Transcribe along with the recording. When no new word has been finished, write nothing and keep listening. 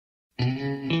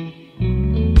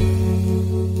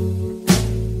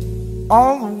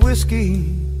all the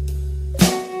whiskey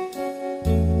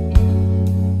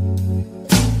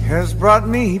has brought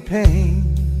me pain,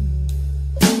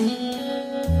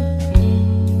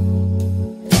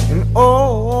 and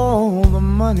all the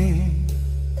money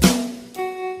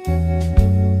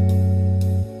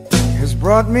has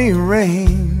brought me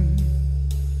rain.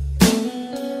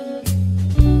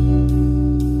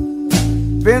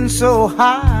 Been so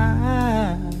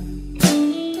high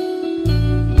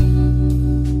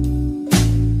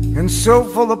and so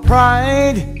full of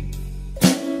pride,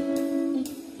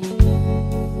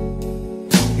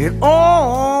 it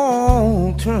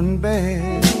all turned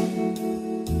bad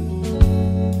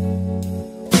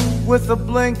with the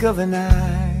blink of an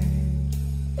eye.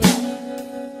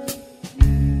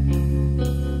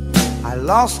 I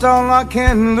lost all I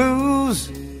can lose,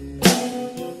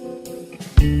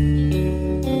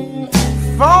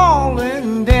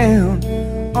 falling down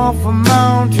off a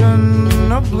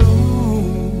mountain of blue.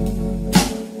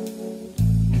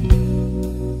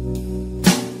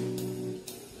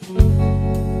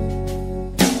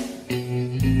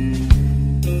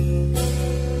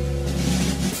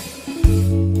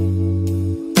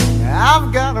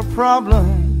 I've got a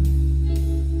problem,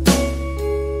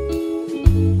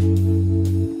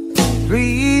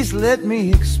 please let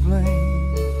me explain.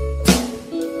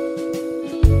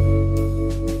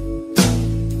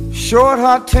 Short,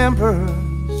 hot tempers,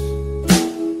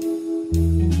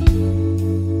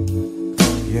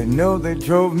 you know they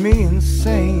drove me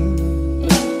insane.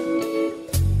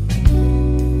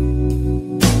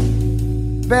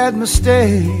 Bad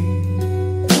mistake,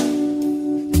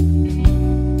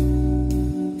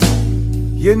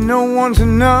 you know one's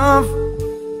enough.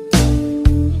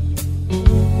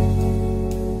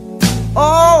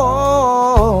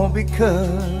 Oh, because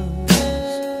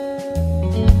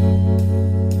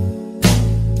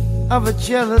of a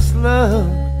jealous love,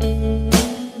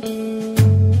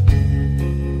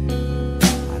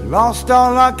 I lost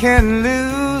all I can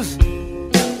lose,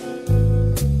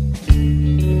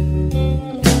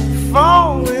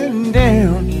 falling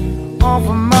down off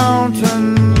a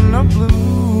mountain of blue.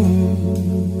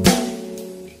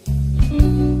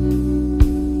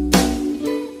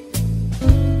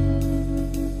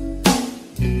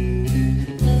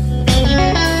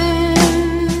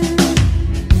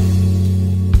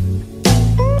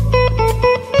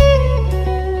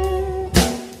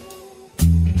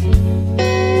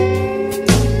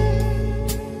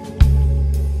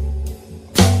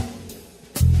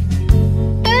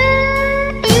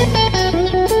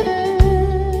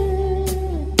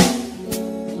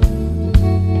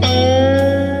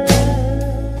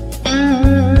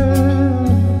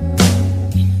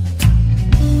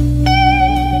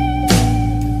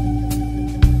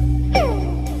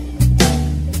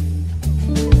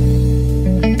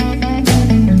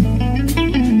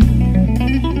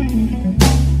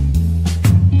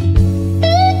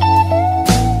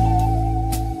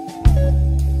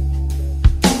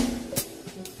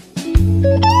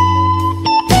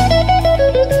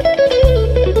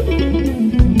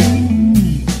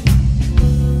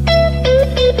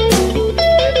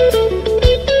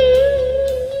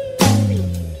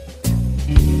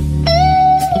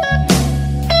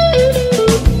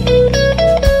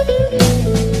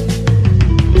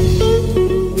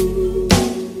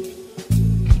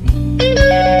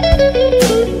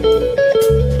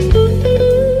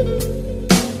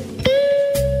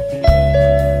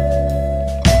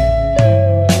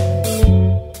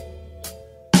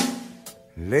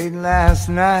 Late last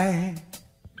night,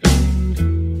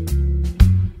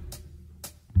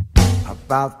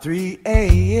 about 3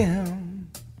 a.m.,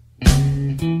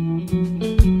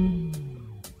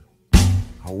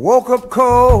 I woke up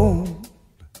cold,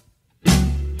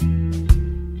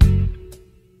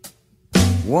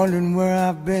 wondering where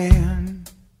I've been.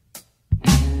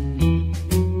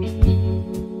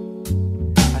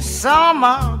 I saw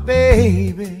my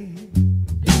baby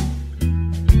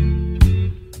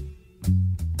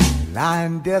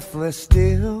lying deathless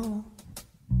still.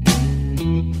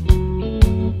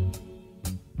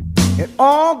 It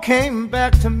all came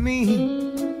back to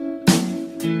me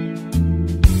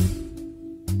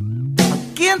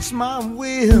against my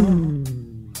will.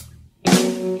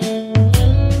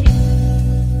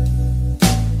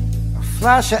 A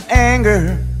flash of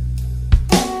anger,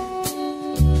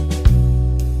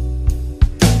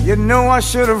 you know I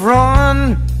should have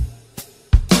run.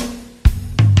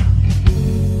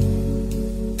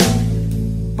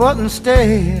 But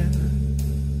instead,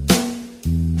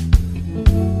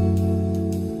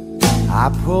 I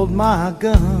pulled my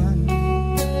gun.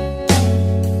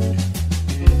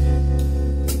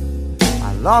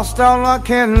 I lost all I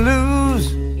can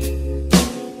lose,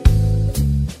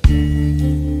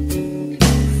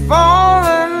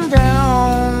 falling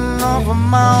down off a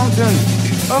mountain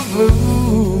of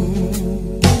blues.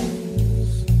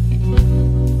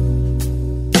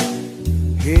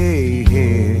 Hey,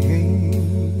 hey, hey.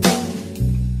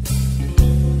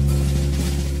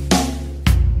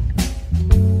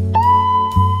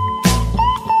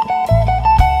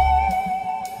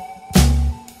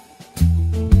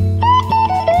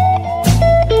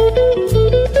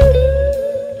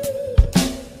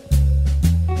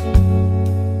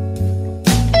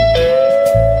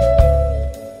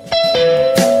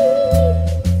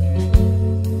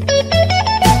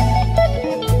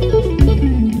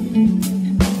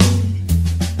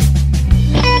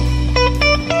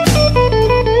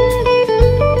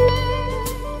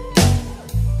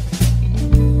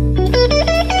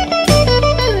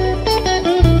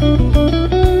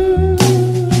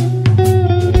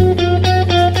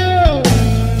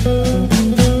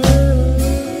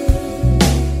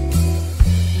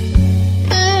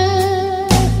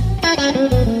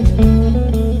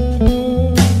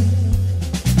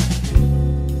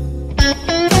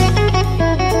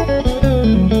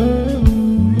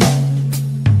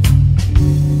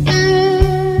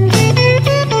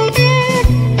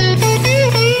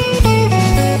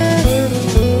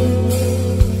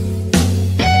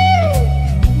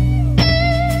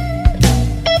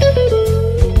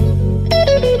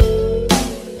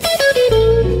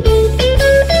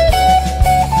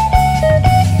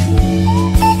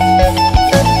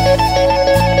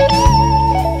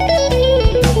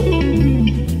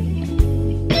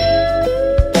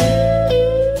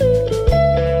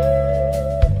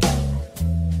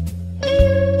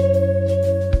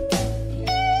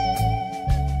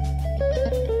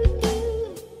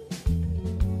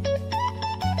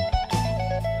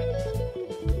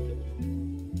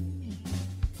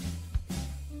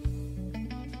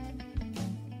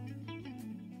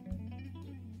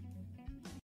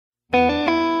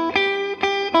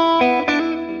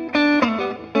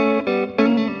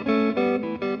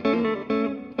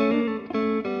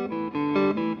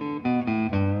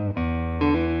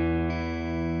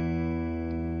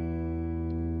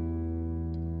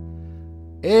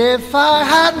 If I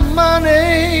had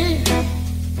money,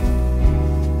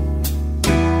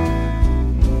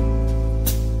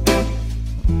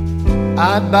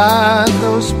 I'd buy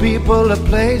those people a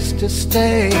place to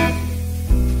stay.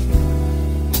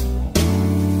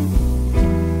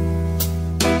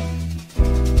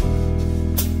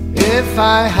 If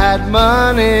I had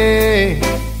money,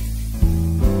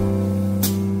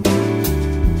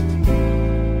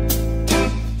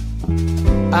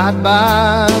 I'd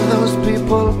buy those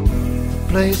people a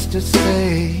place to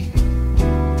stay.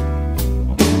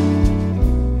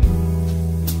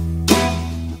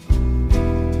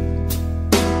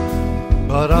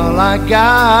 But all I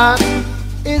got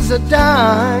is a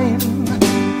dime,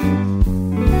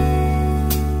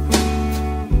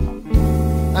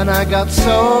 and I got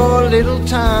so little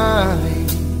time.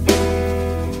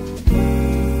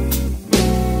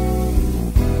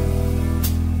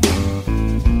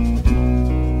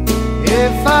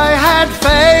 If I had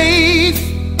faith,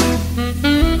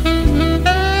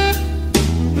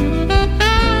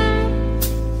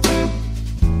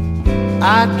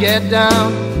 I'd get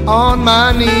down on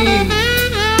my knees.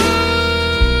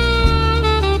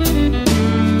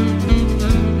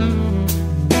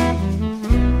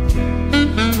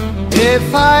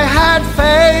 If I had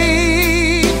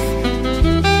faith,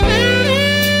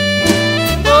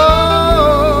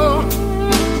 oh,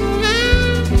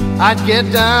 I'd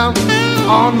get down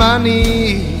on my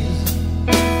knees.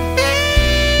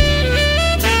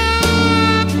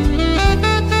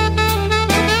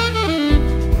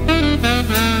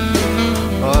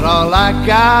 But all I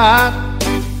got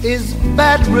is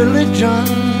bad religion,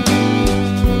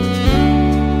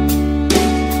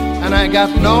 and I got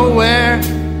nowhere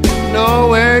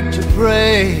to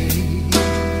pray.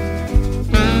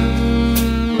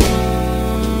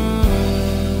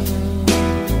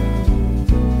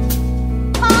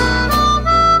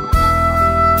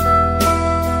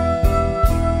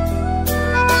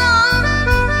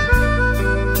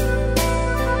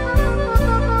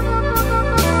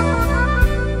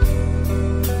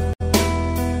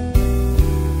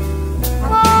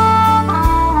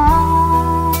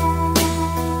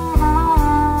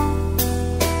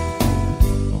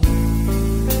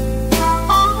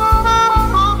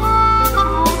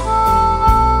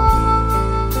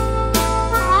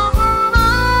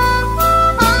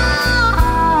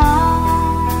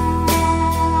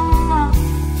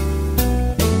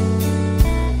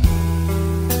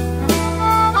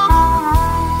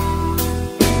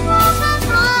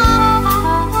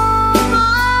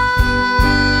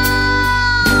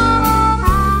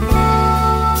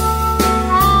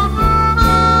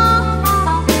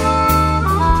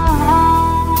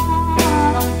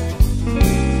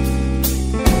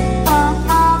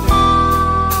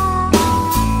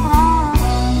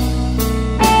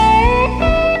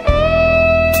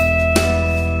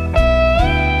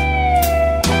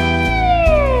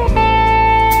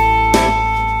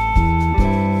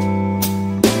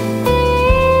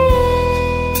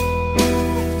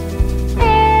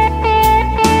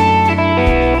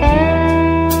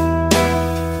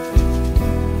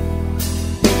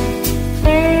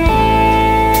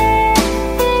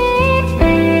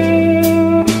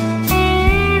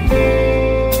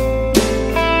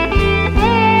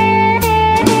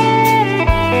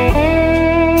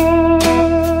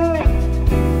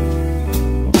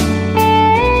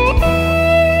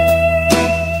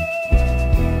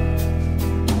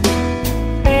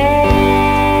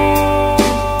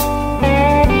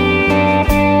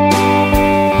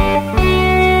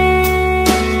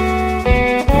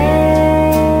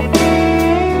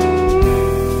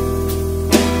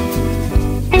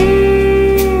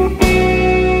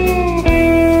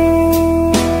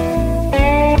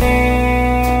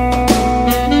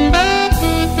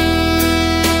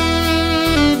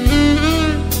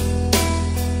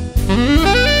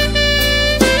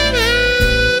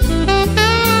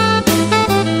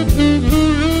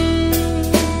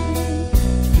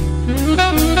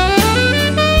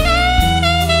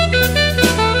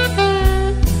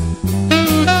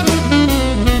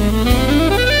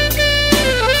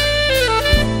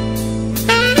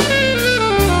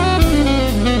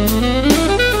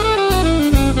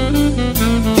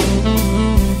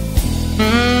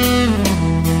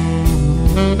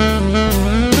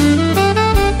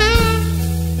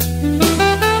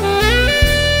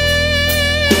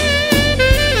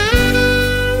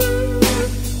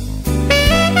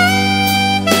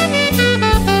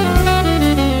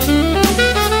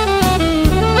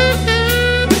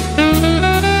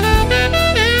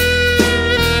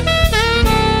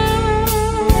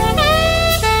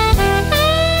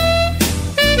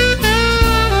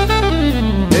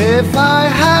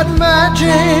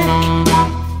 magic.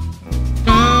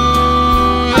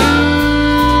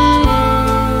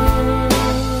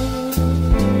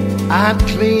 I'd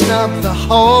clean up the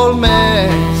whole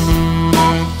mess.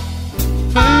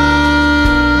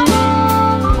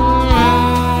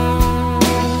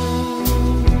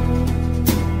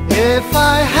 If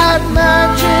I had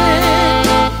magic,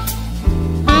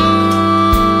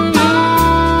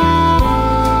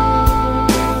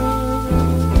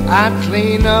 I'd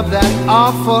clean up that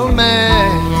awful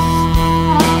mess.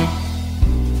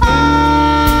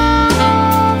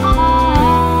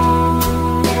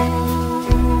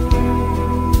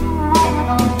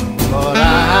 But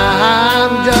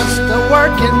I'm just a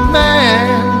working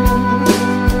man,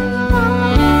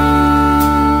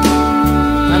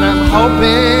 and I'm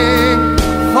hoping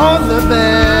for the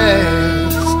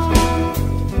best.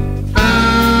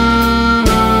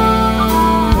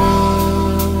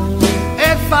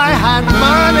 If I had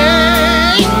money,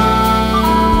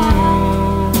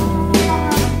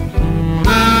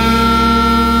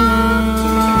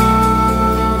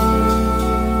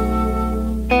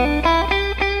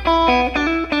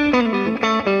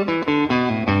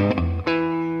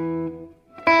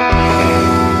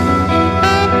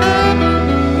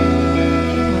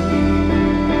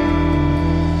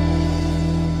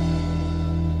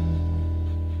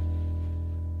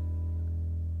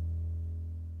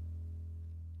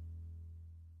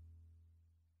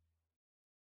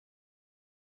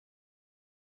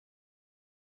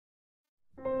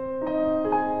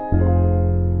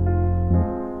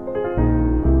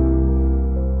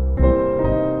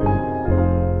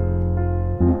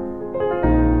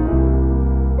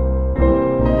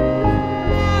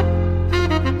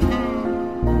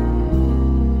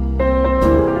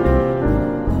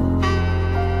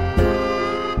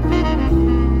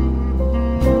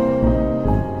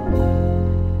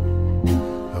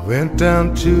 went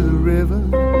down to the river,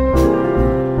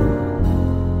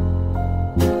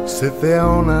 sit there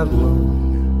all night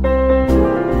long,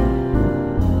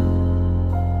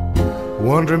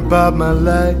 wondering about my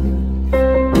life,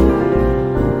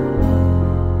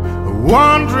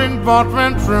 wondering what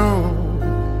went wrong,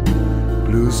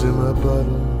 blues in my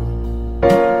bottle.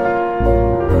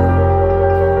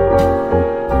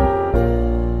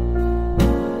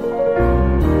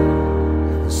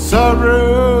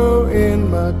 Sorrow in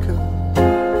my cup.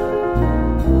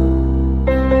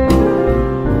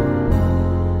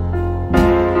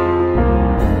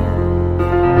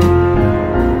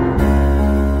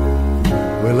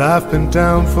 Well, I've been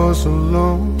down for so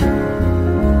long,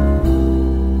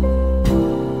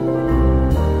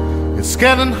 it's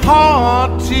getting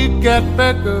hard to get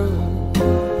better.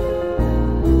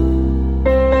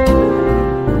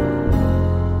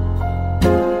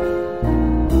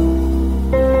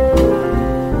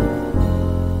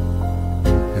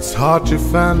 It's hard to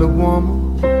find a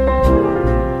woman,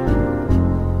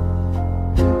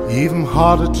 even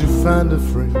harder to find a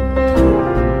friend.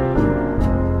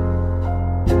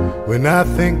 When I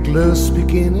think love's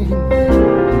beginning,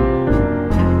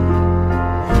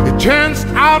 it turns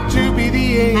out to be the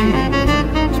end.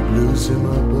 It's blues in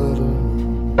my bottle.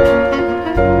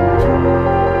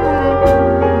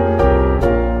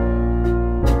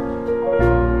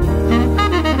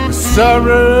 The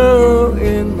sorrow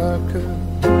in my cup.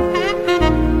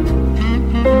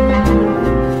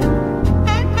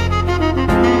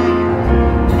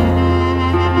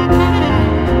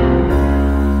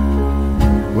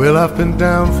 Well, I've been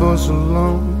down for so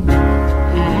long,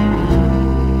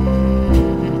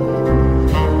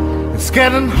 it's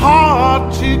getting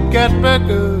hard to get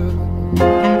better.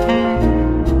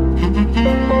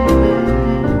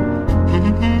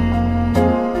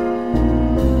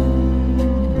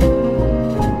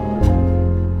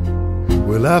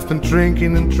 Well, I've been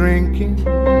drinking and drinking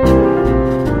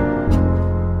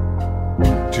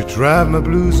to drive my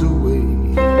blues away.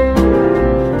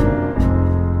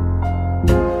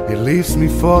 It leaves me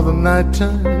for the night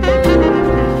time,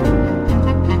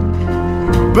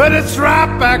 but it's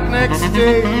right back next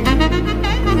day.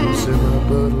 Blues in my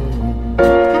bottle.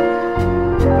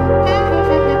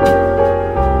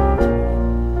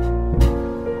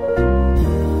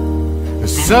 The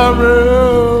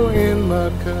sorrow in my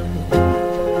cup.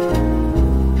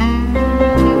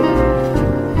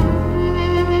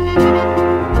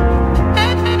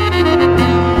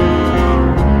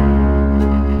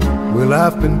 Well,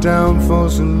 I've been down for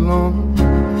so long,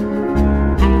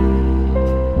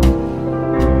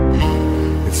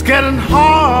 it's getting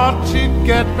hard to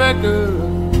get better.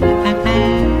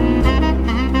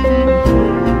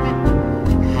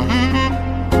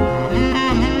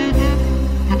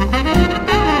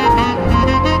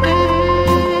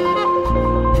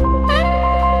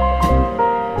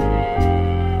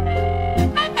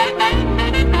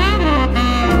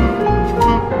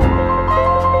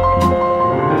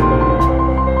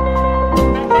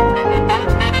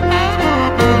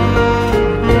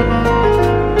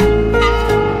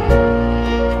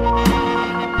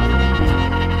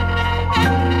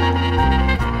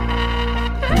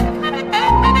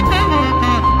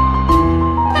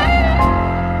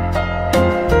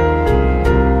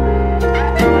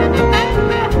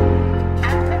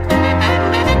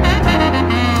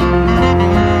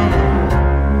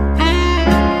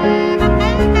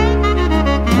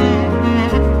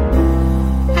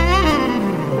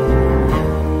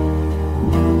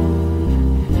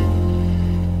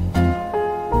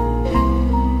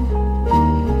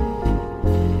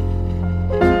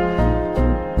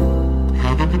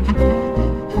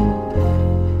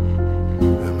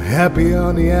 happy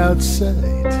on the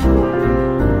outside.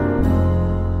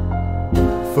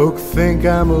 Folk think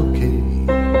I'm okay,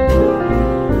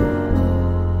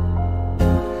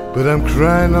 but I'm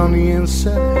crying on the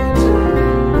inside.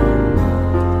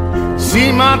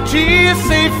 See my tears,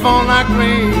 they fall like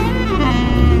rain.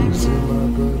 Losing my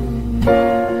buddy.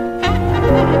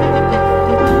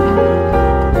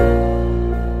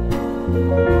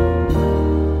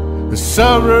 The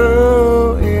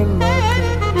sorrow in my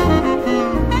cup.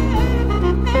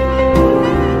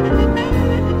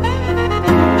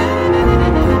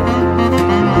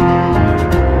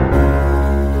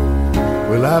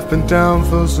 Well, I've been down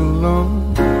for so long,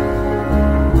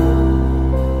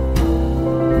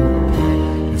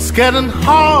 it's getting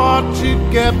hard to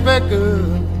get back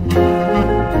up.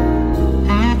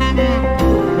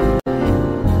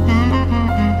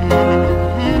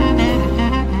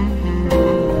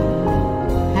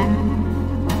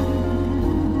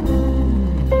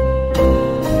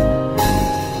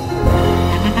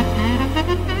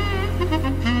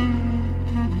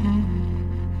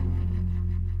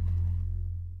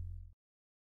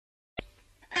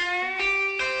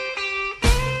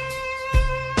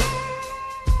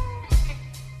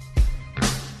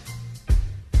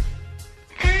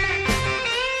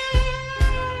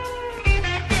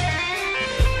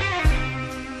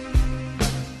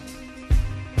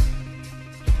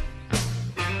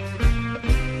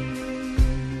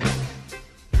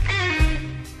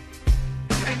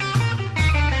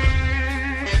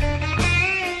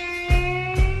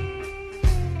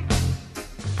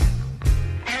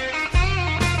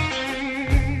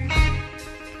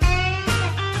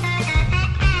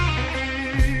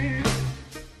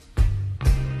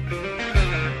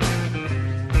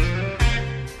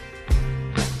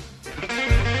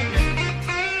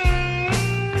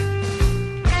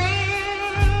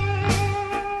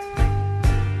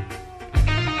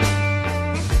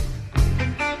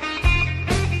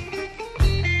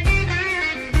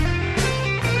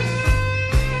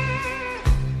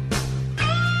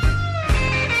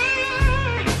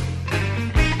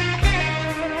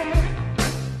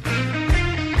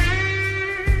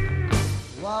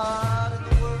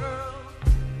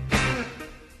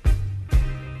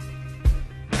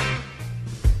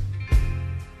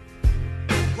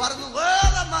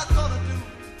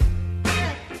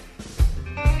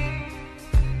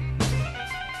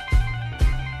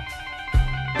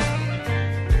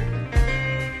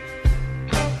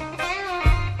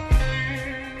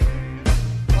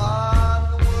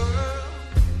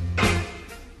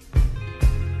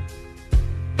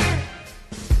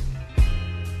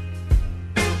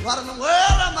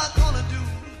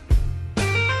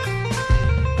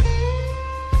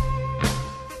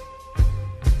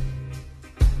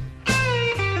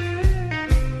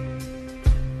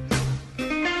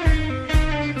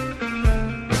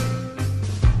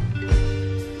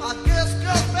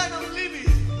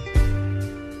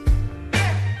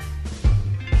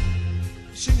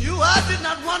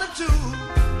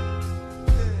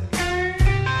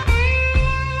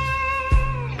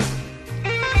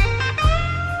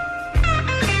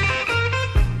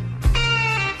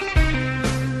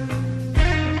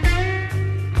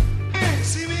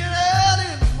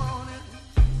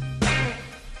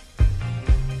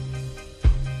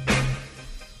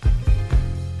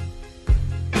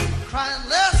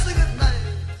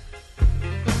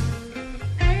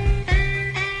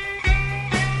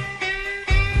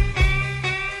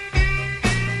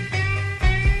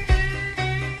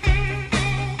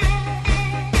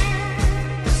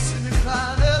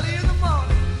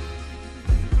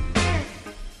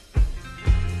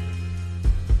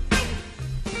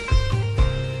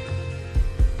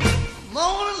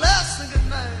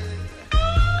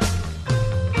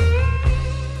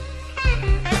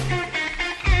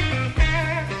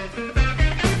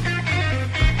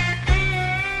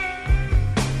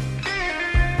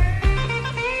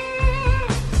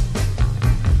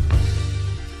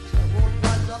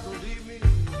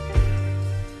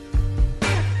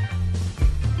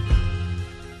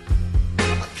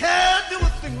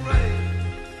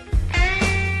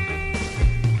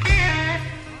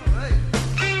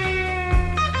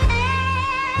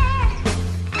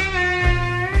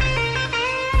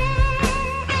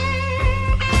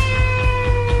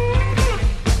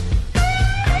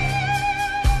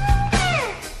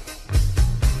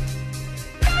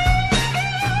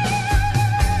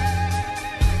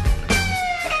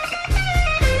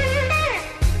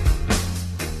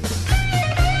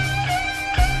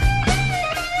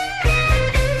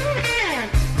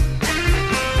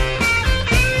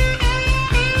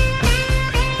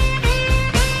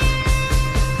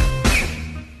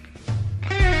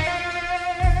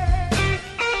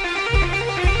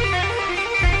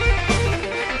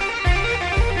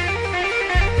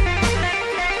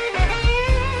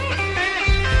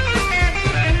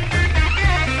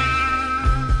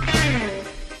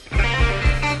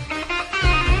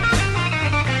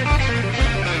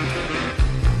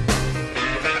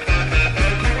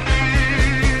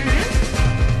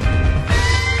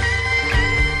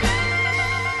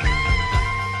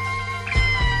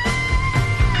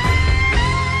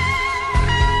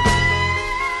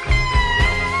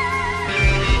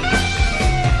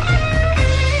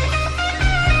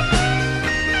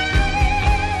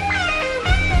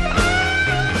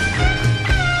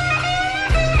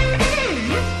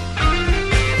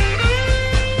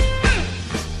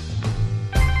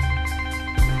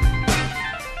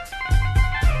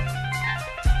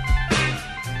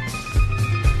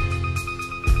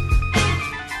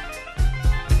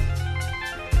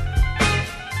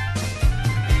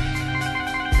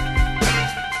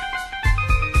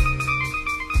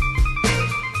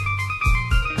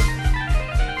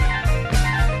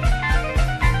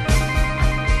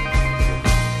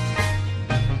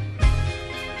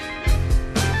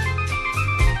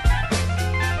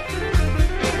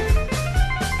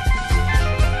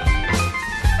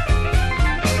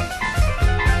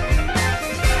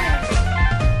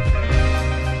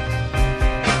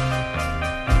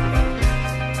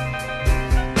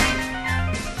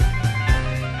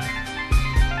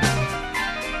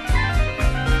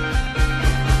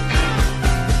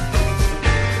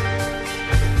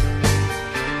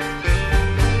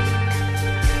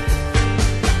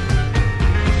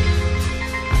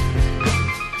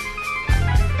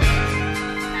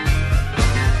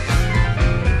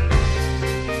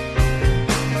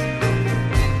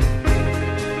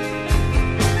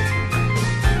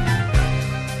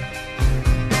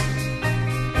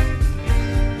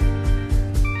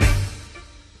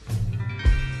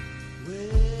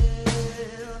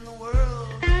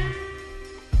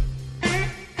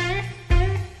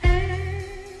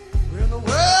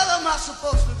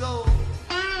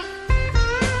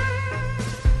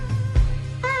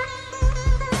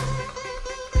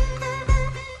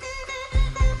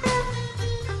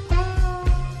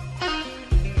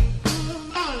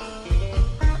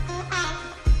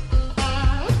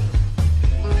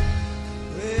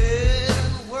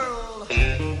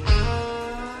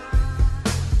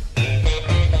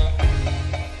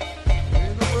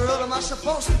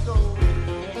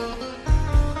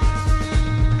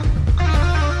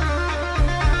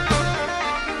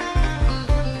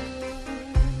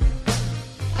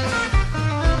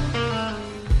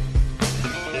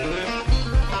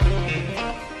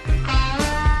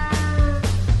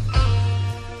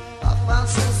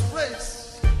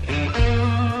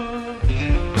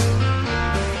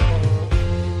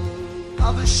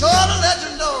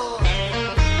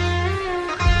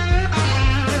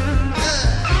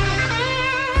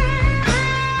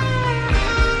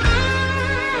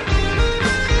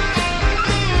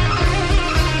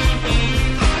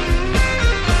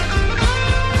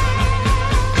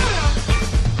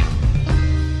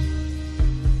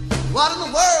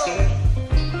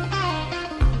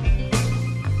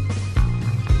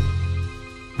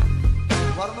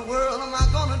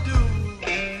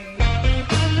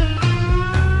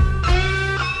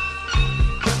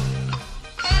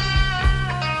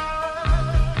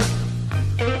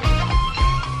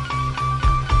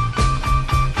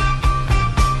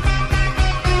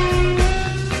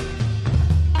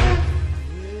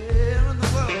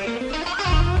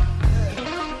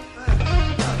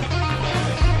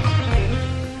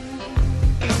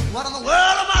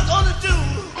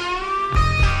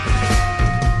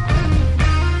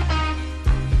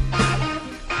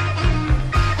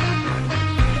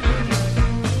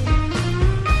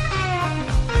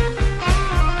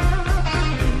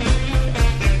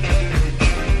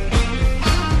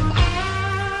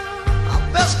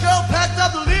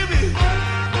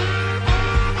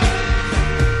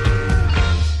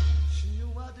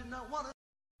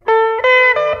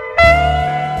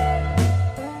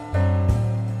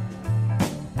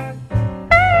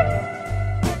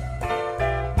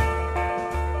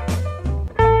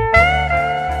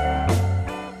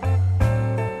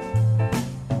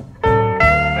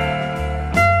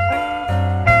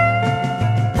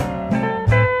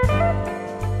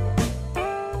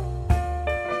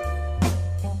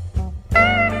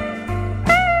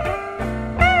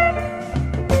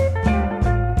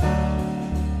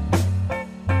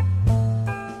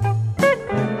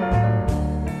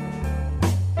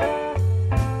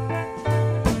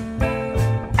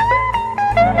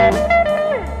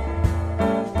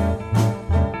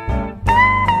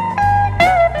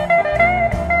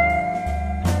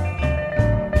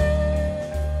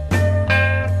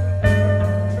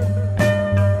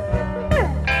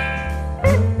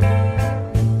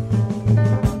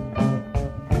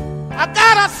 I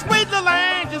got a sweet little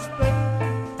angel baby.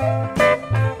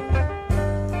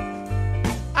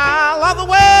 I love the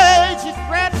way she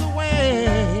spreads her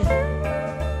wings.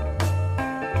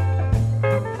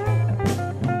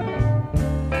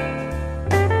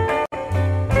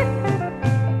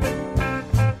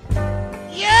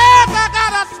 Yes, I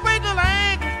got a sweet little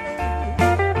angel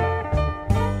baby.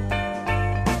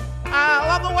 I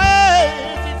love the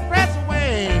way she spreads her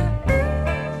wings.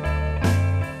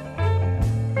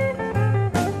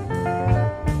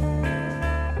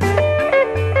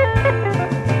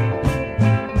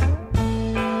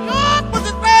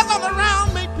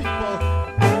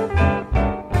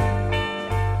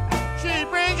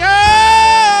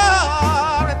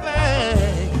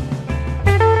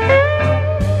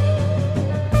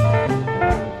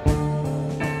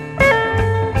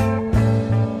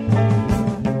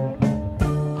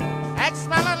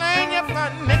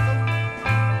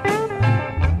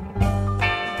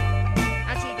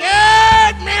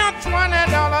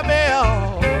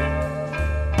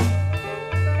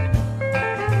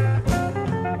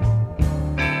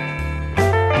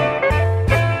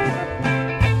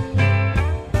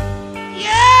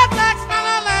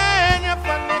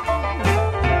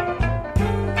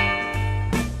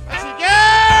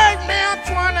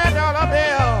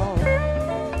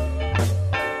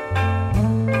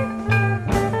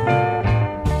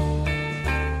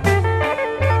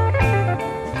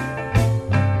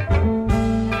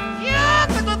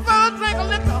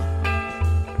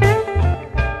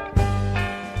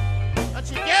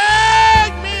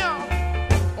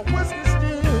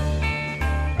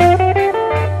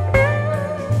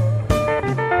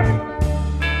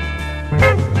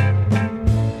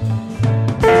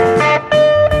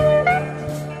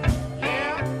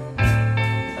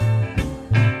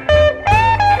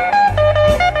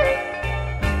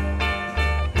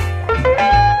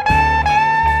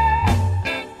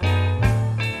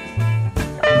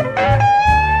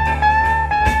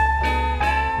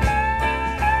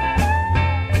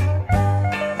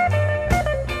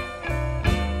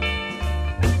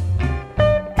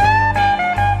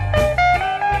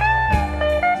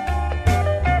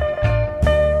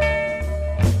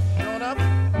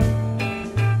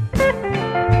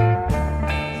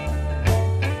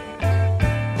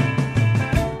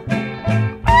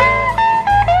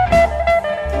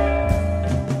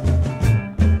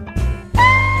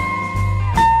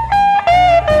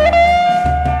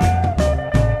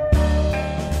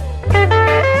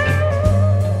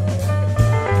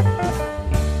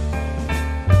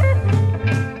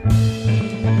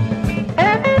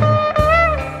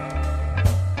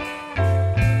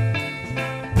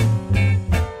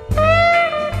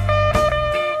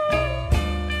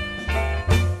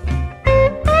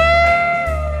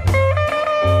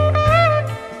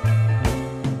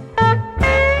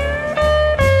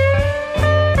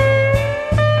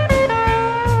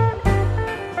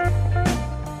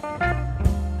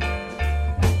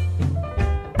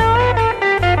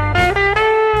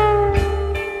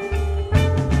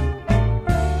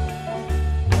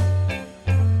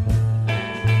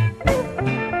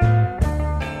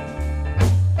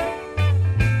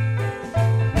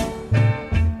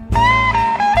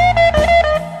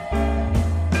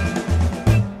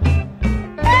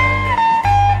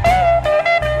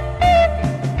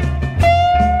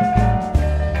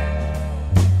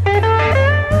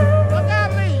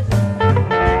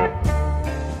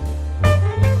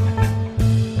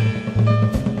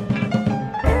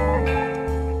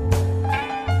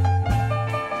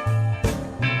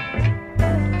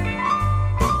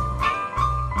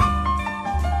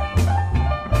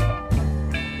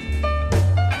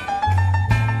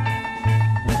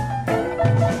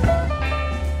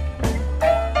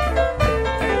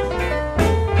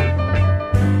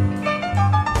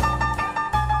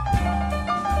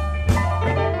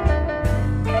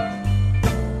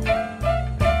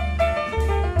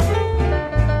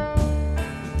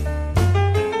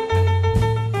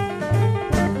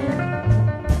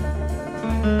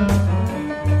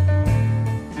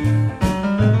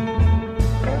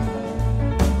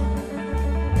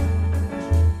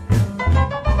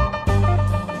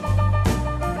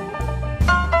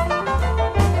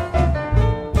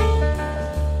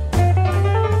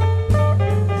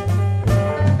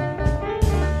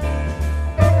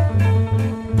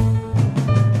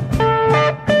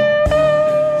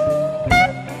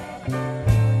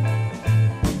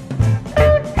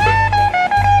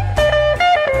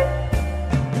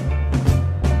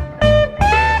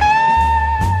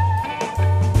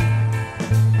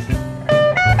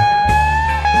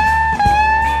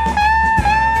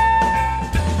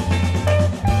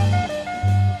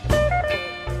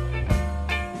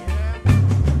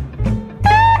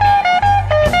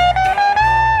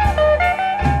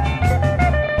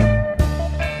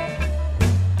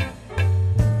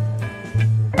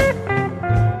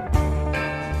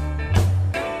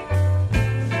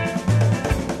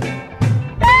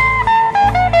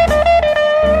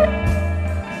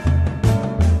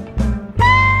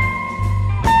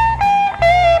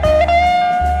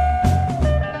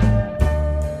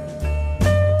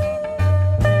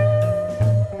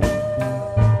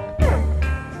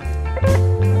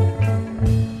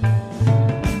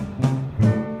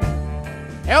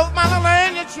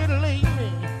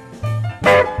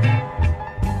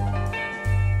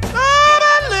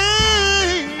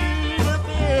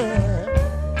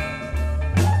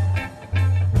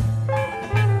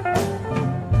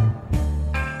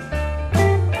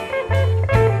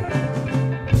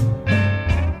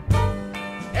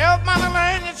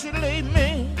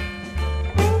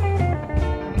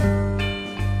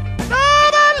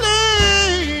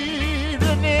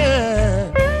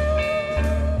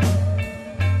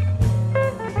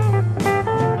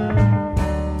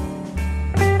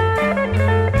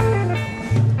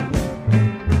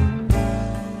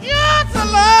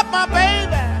 my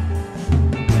baby,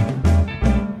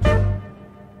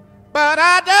 but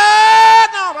I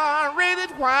don't know really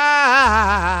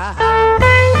why.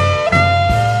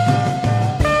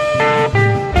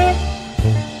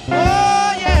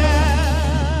 Oh yeah.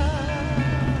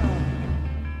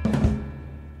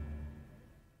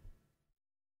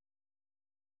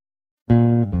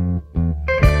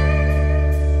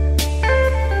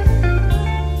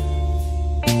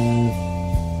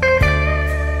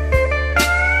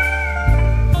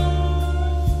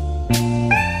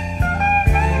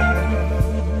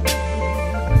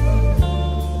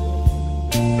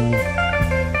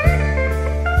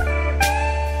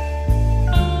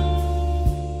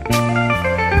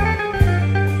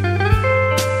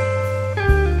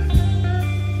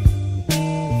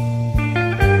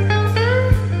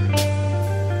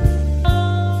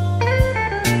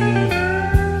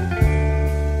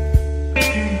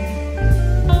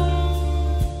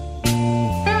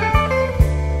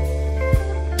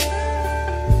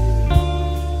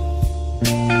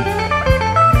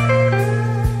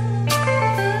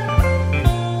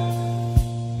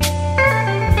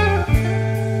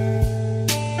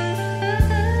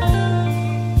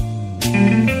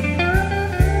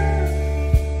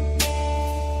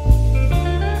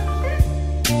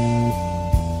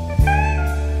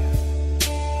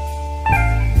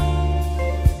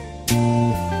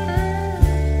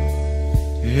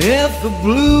 If the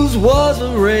blues was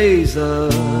a razor,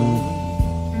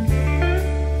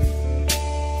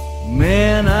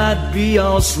 man, I'd be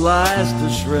all sliced to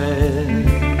shreds.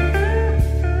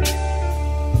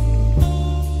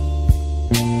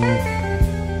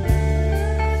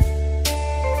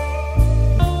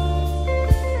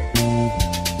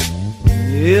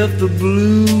 If the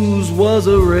blues was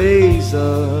a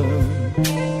razor,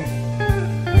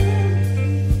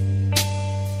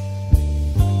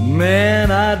 man,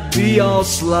 I'd be all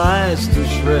sliced to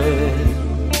shreds.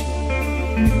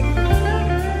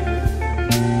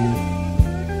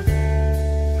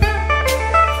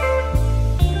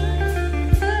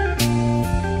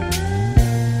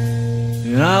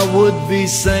 And I would be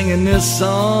singing this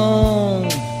song,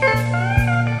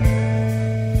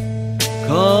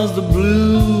 'cause the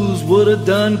blues would have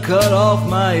done cut off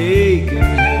my aching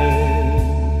head.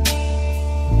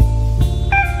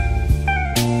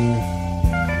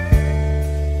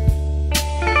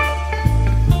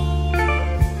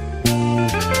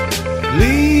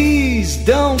 Please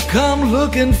don't come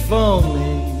looking for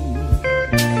me,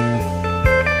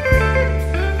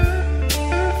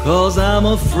 'cause I'm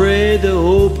afraid to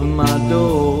open my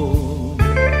door.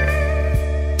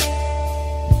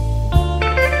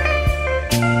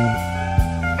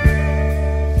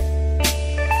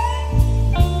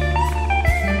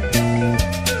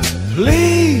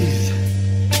 Please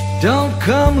don't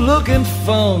come looking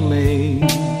for me.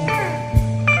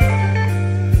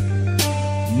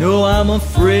 No, I'm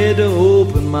afraid to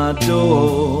open my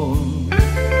door.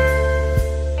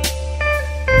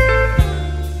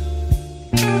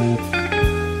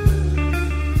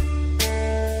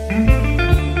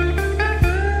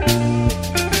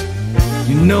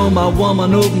 You know, my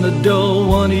woman opened the door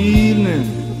one evening.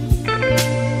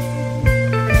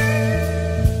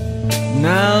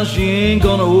 Now she ain't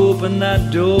gonna open that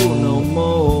door no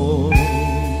more.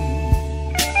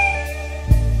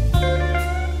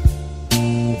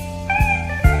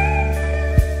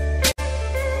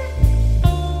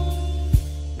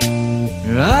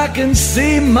 I can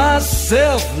see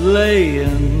myself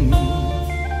laying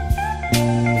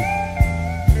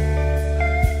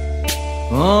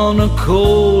on a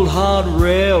cold, hot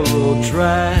railroad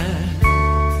track.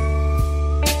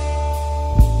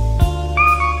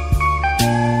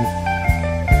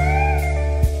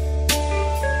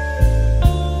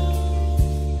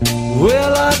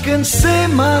 Well, I can see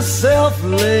myself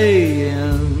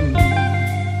laying,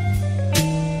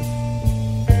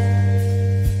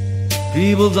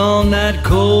 people's on that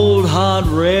cold, hot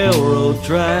railroad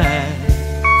track.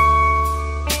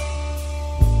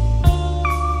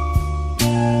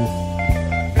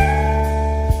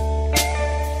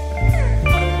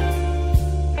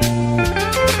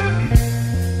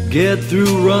 Get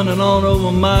through running on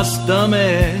over my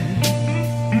stomach,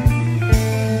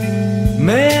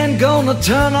 man, gonna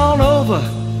turn on over,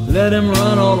 let him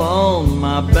run all on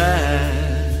my back.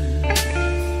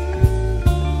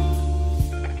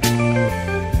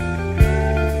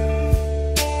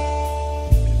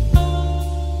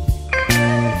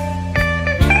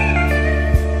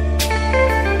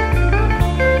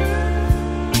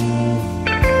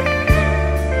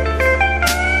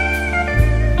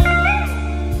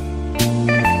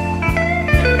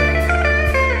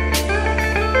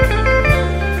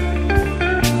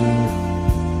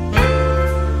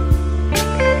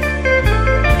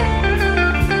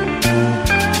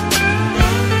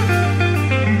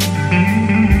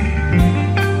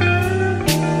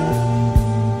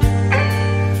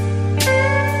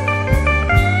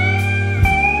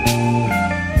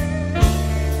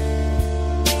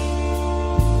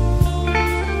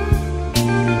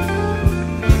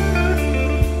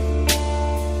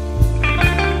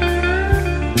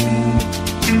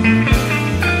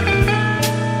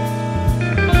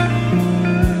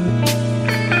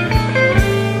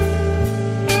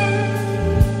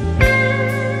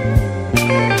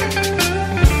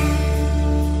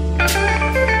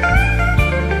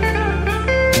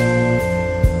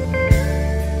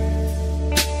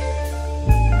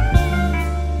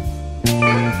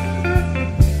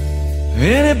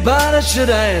 anybody should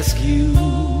ask you,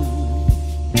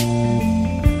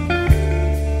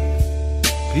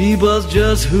 people's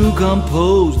just who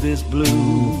composed this blues.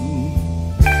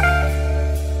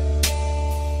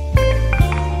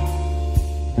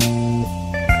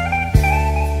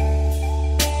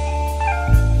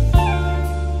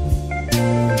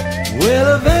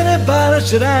 Well, if anybody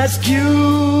should ask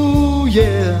you,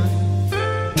 yeah,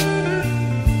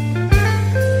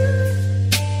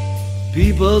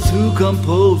 people's who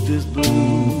composed this blues.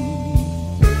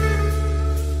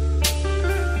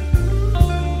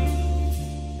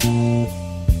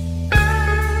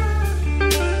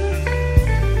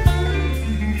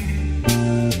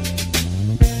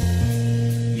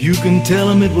 You can tell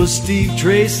him it was Steve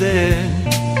Tracy.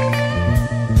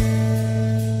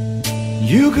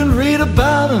 You can read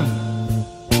about him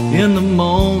in the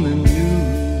morning news.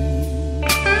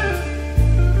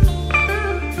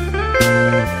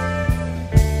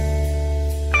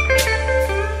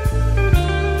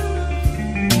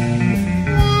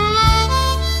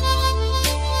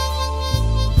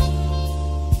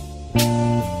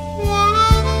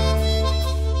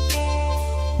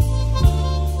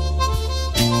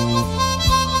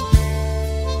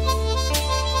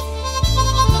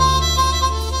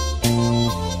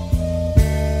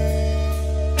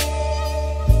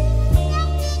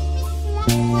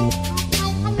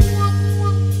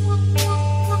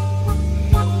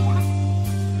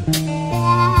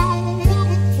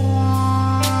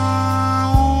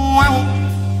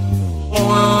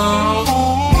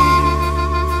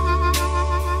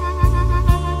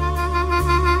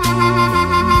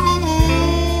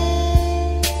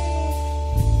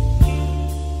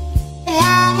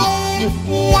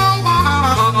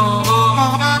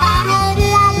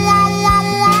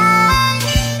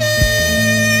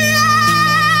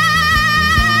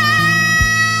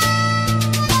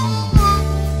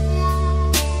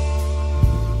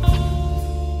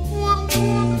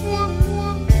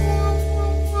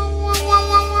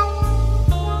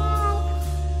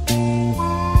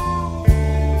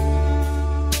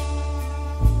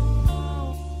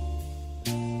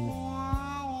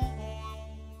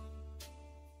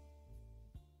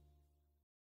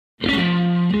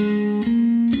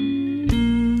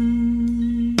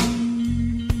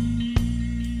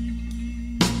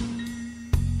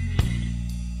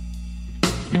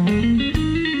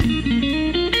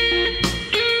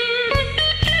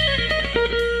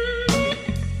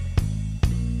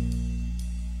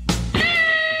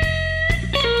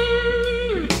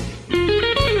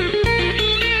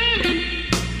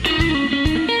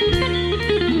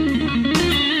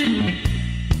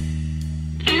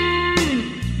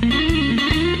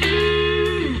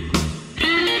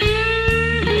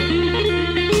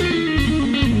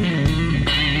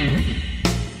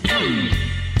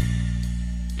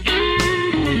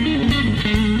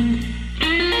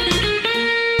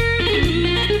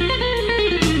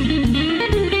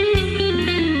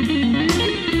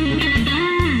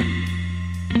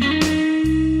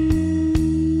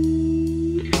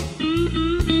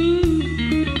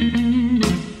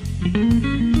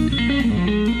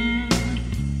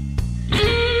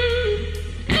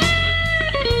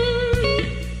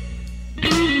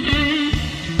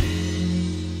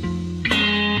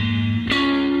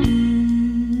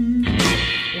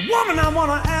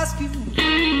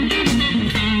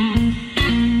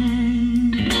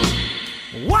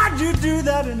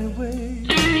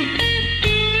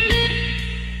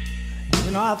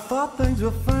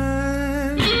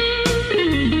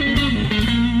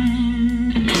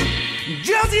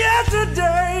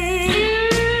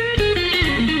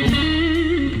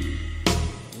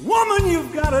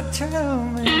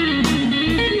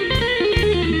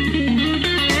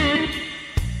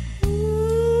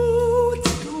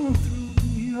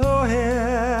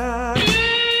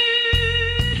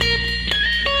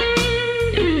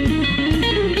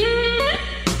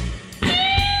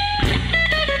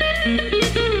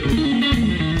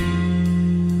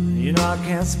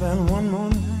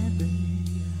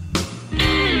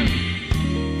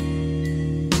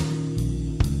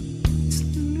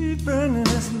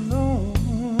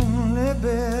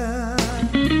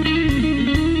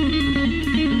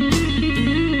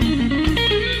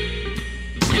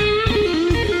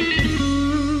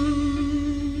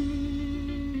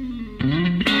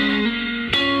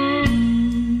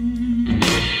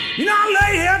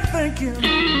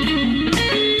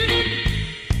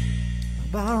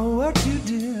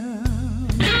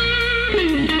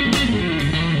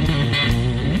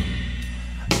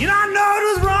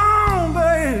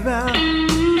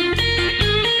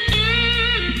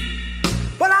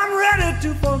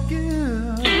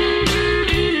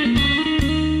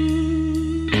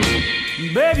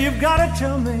 gotta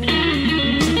tell me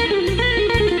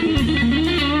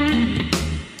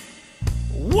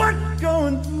what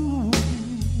going through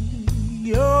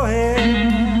your head.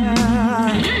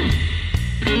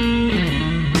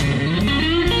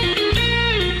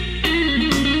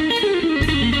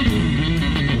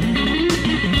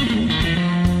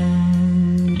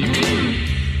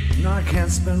 No, I can't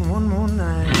spend one more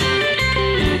night.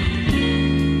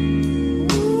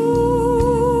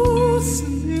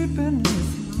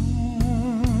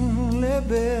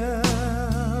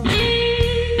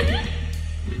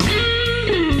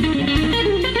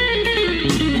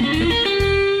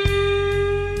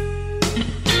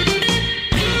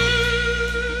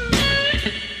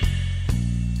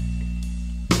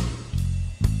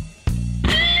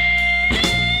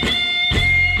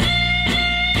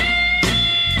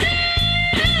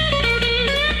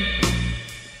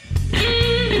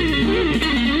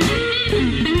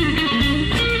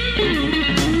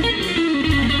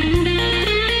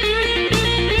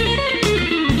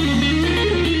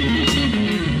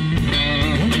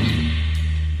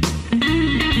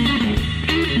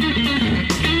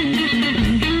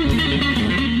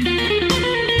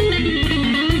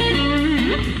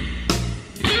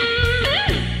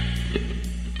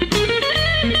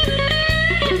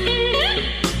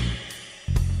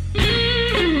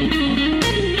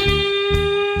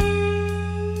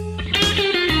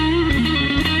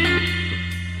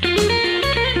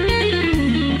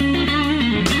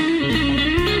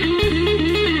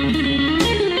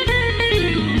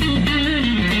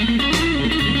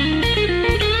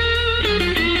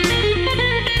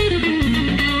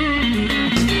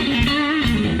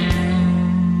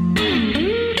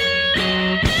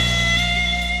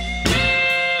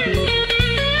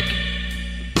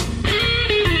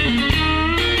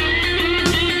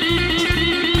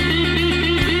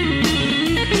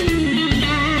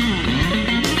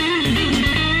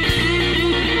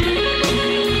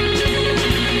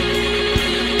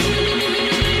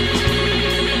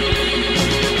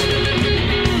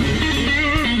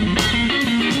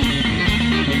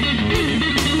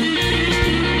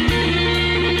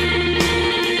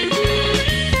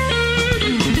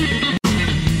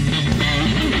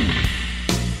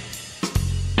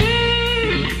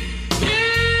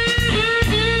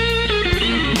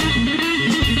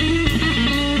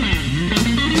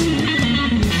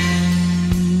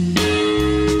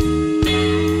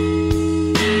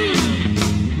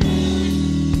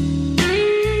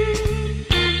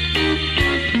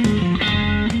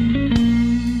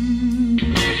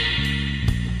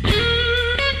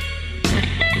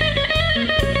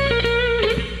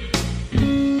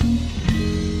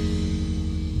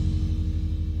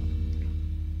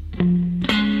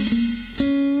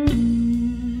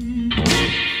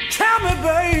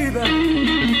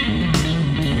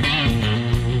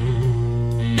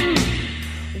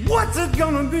 What's it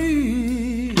gonna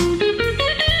be?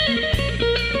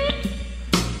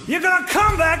 You're gonna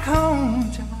come back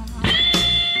home, child,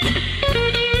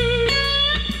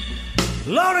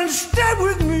 Lord, and stay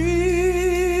with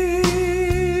me.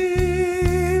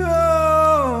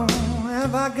 Oh,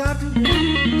 have I got to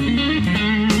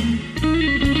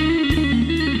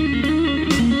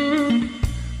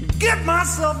get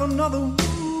myself another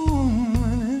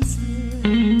woman instead?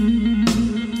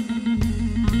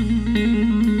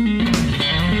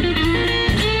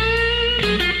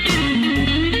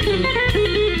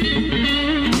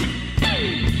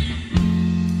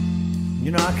 You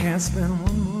know I can't spend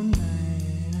one more night.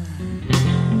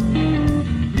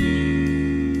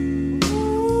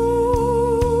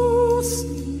 Ooh,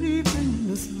 sleep in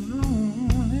this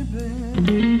lonely bed.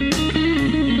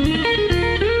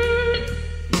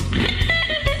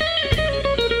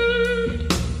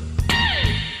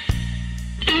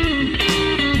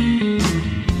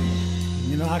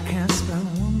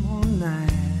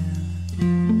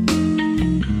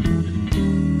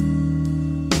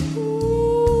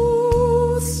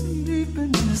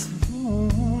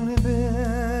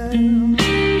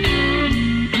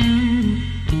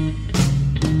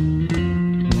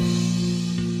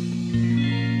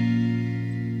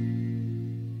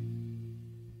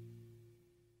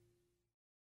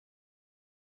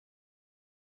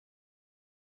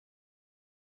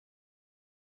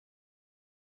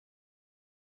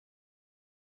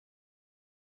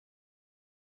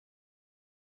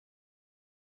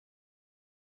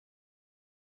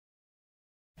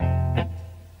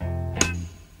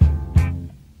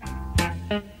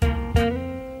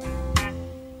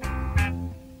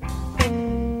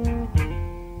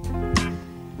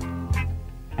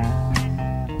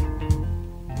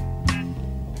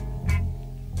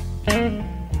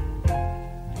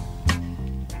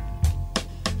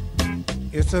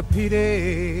 It's a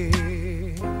pity.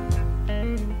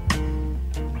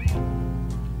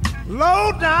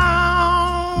 Low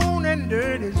down and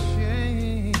dirty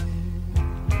shame.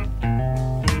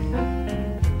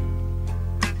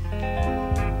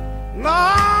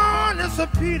 Lord, it's a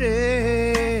pity.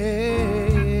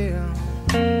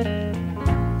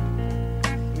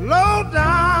 Low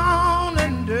down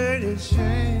and dirty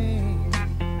shame.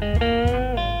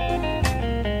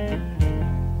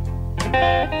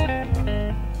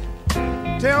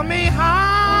 Tell me,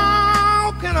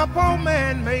 how can a poor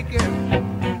man make it?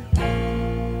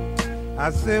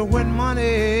 I said, when money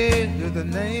is the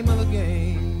name of the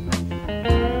game.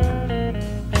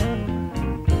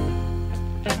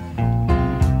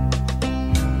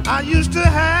 I used to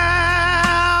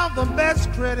have the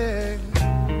best credit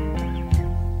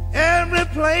every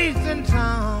place in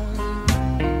town.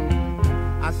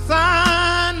 I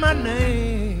signed my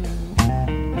name,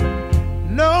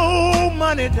 no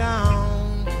money down.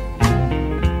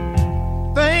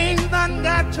 Things done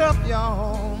got tough,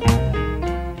 y'all,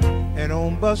 and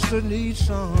old Buster needs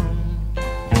some.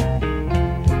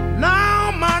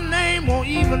 Now my name won't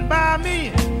even buy me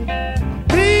a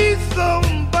piece of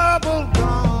bubble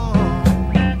gum.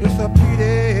 It's a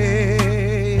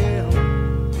pity.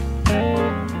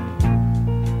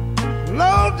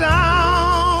 Low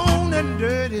down and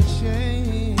dirty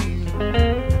shame.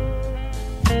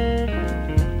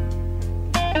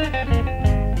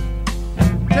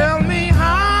 Tell me,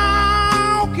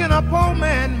 how can a poor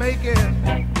man make it?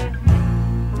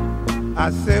 I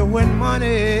said, when money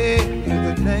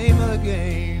is the name of the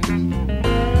game.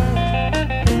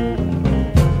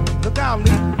 Look out,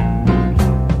 Lee.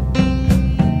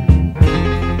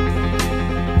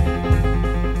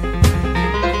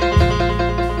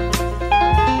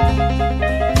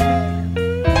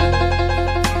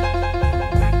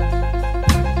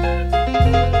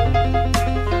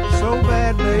 So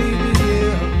bad, baby,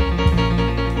 yeah.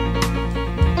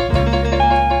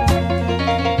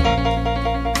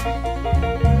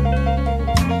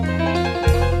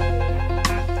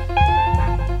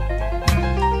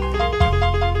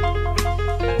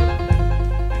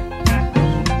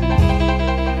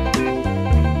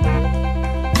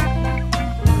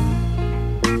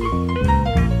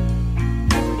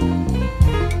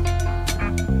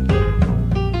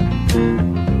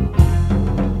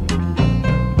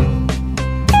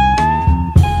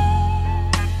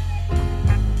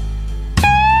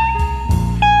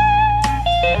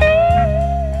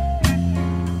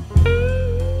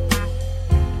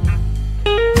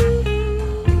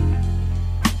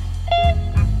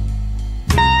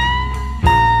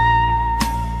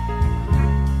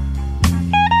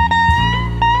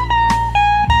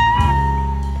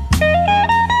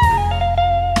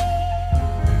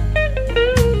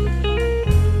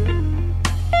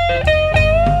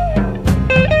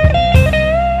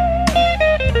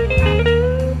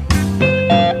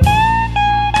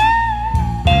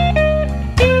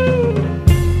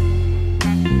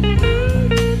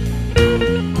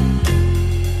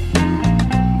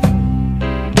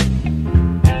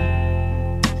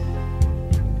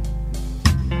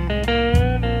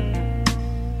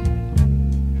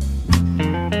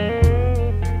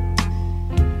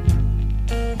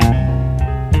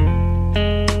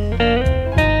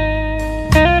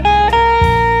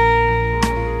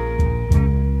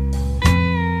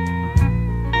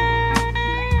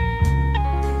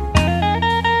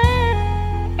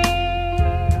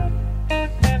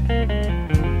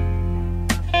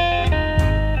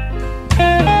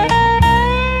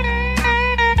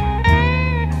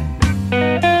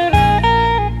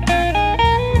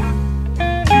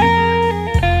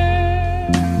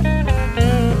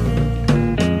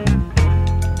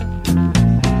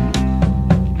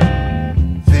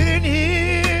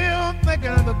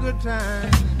 Time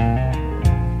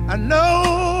I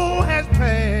know has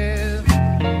passed.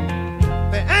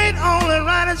 They ain't only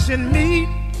riders in me,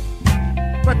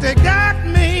 but they got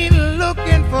me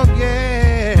looking for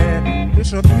gas.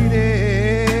 It's a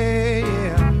pity,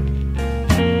 yeah.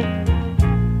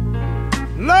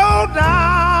 Low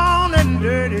down and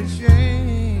dirty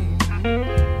shame.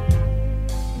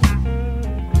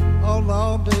 Oh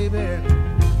Lord, baby,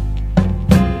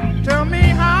 tell me,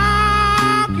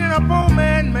 how can a poor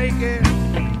man make it?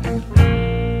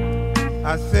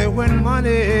 I said, when money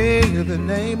is the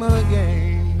name of the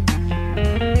game.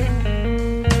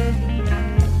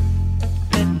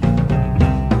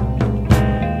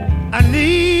 I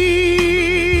need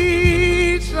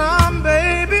some,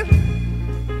 baby.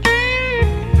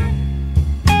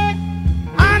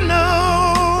 I know.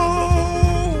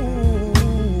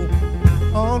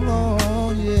 Oh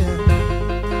Lord, yeah.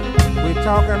 We're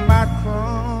talking about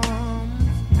crumbs.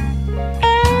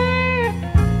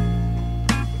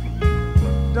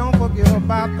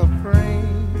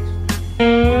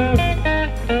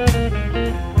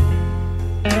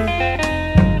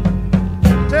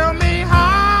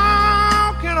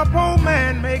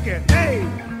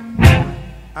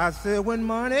 I said when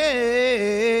money,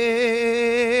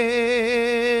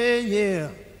 yeah,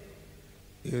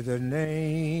 is the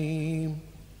name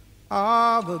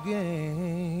of the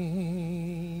game.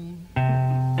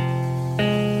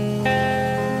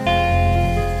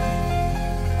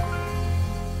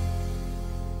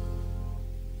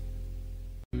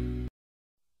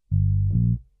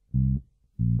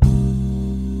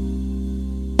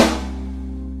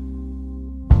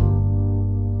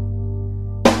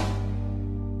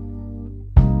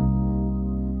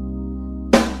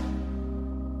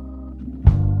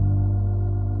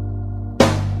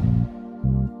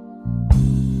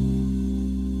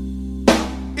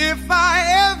 If I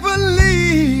ever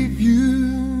leave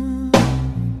you,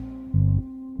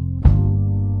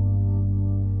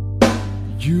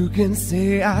 you can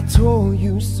say I told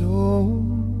you so.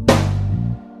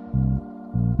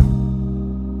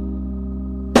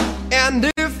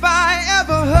 And if I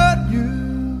ever hurt you,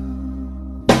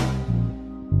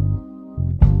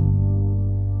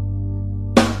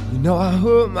 you know I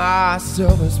hurt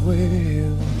myself as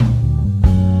well.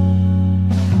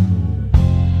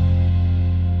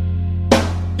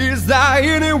 Is there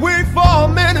any way for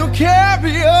me to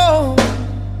carry on?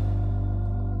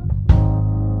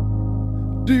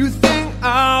 Do you think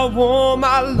I want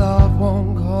my loved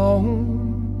one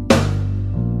gone?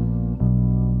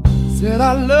 Said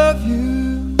I love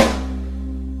you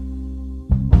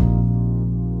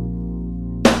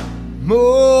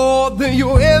more than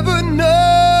you'll ever know,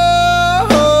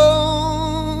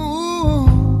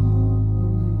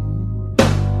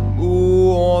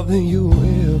 more than you'll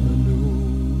ever know.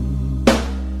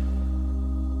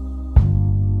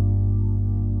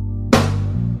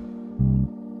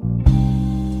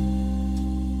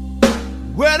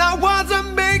 When I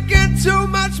wasn't making too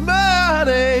much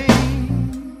money,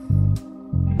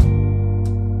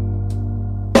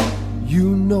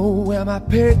 you know where my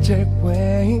paycheck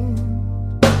went.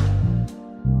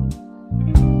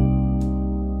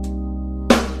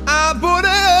 I put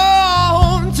it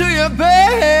on to you,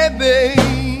 baby,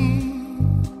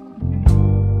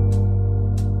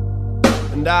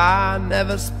 and I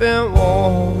never spent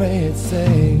one red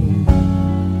cent.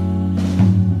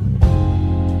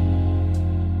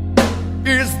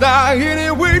 Is there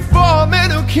any way for me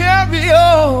to carry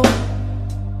on?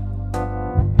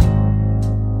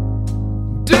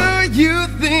 Do you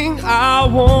think I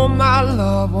want my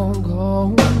love on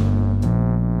gone?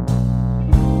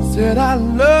 Said I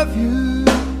love you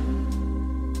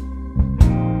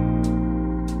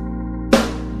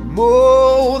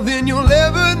more than you'll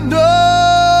ever know,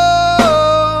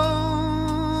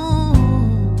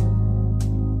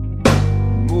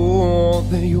 more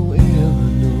than you'll ever know.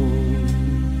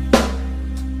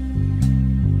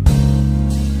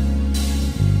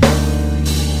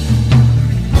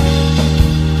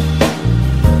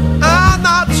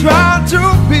 Trying to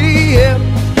be him,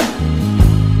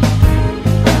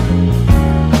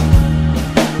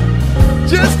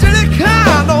 just any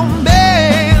kind of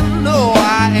man. No, I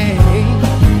ain't.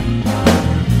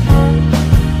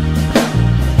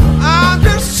 I'm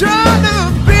just trying to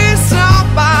be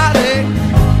somebody,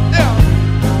 yeah.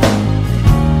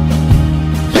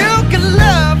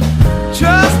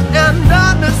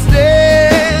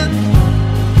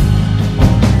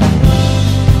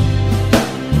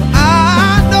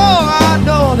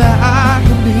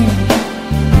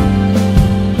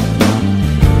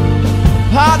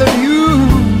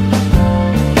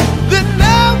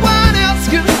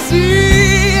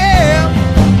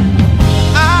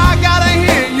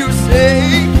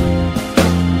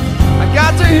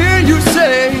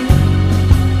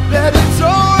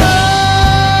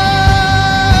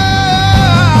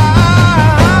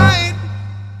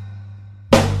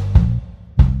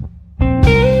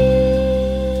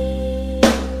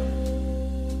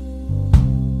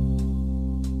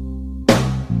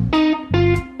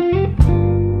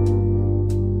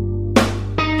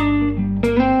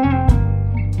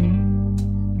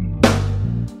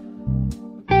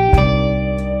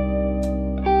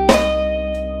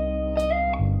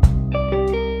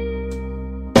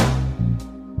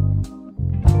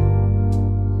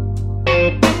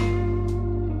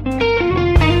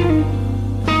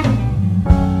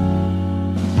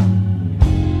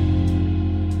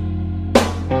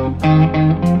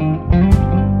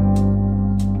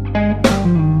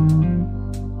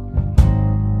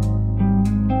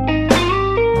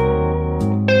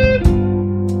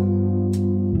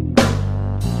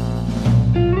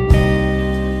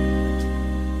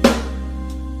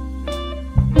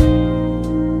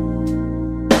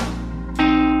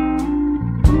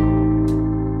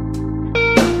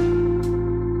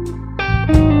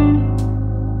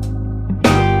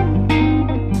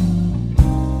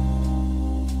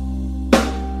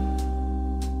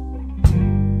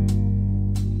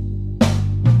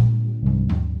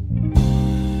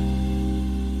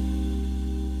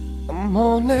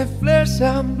 only flesh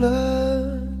and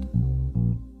blood,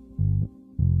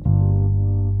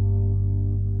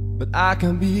 but I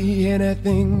can be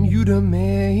anything you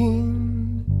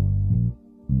demand.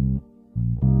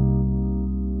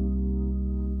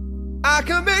 I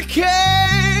can be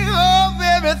king of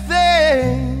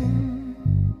everything.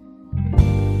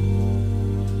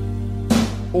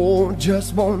 Oh,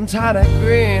 just one tiny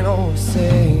grain of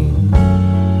sand.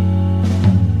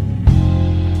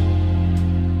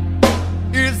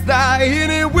 Is there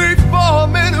any way for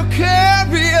me to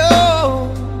carry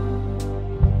on?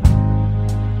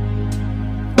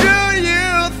 Do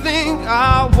you think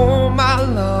I want my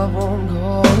love on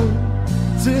God?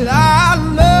 Till I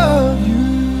love you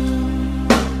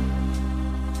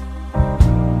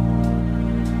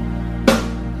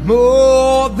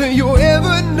more than you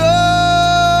ever know.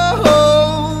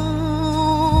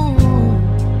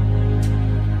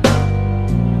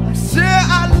 I say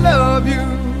I love you.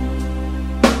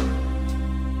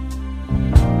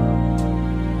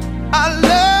 I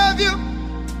love you.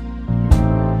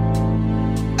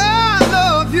 I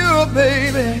love you,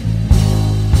 baby.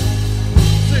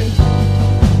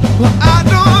 Well, I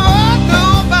don't want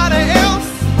nobody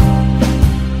else.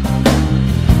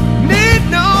 Need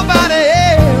nobody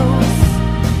else.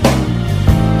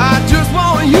 I just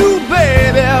want you,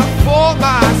 baby, for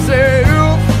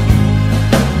myself.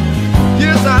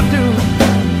 Yes, I do.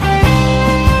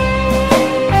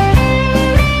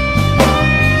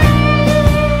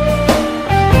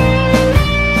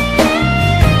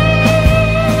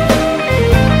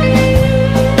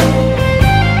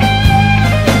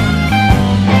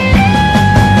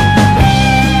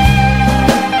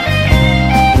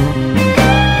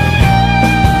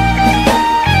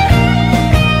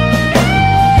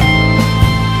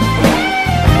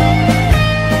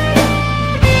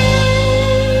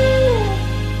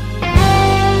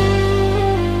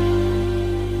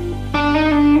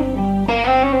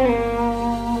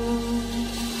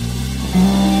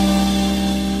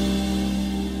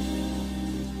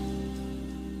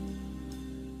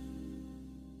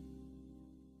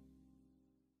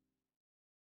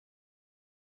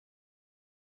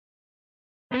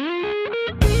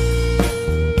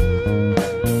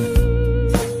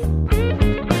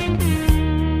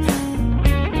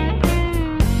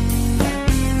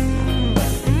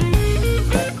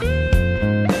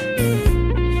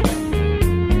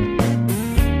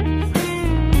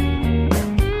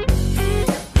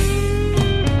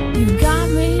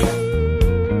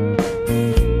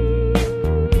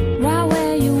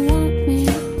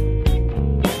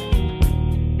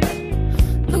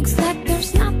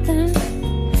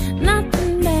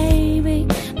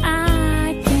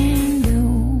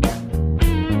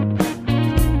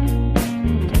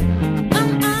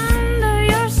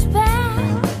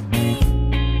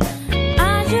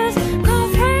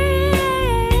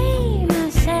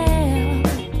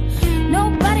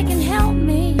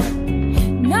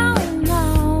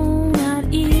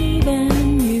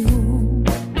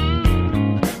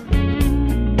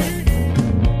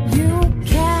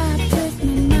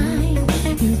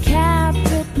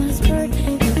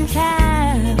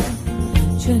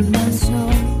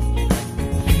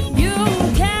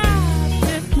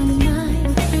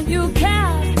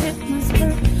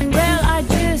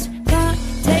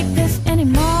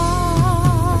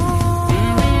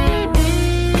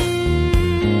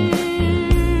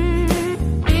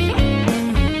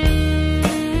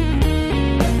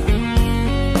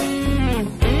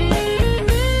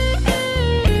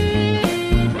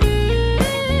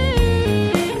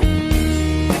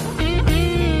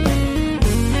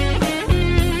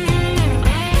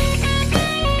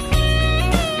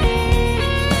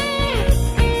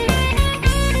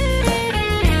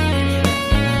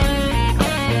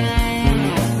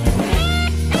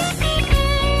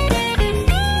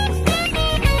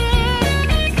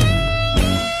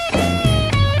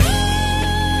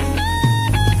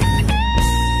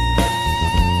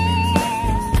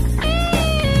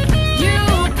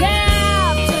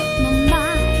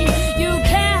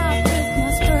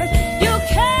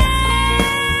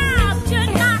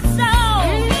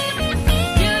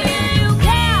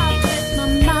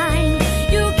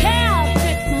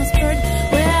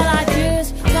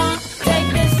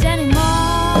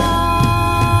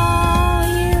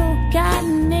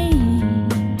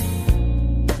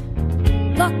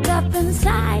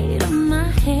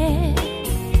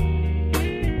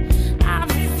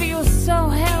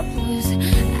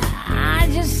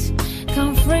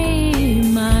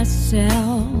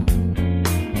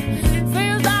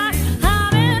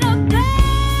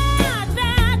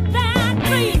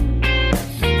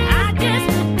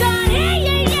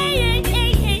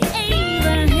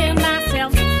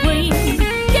 Myself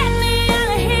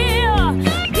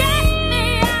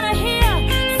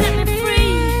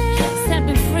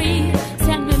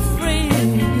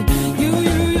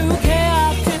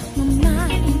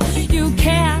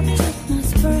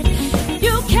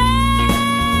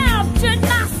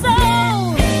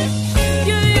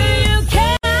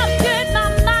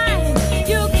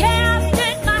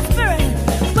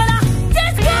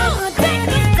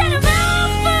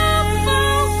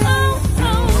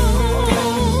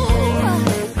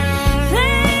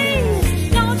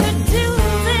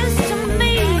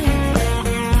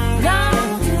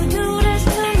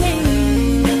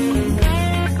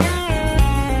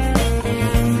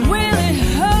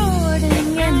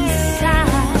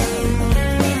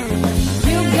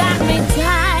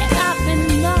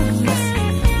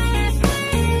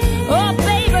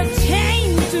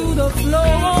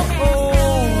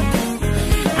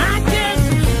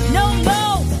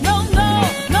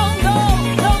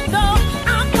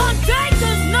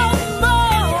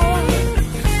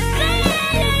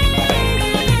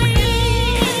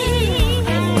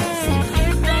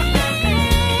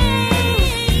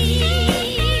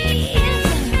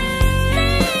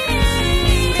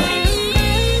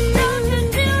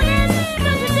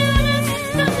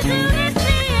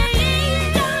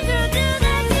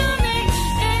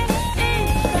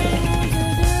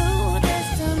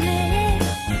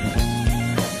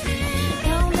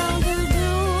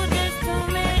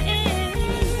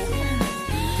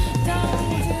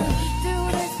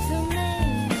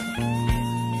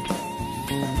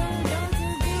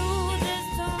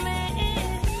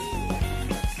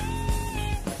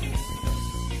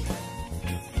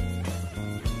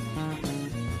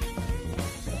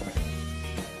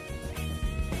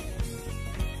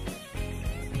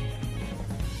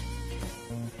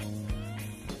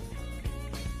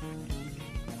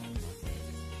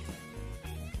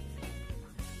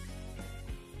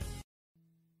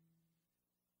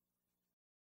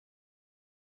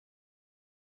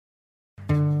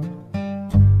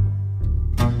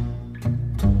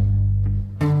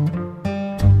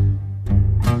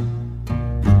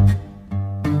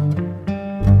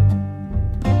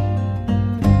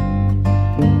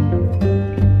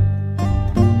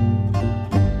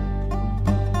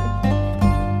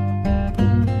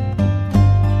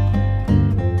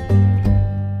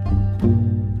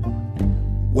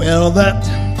Well, that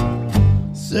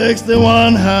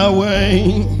 61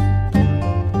 highway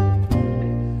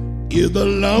is the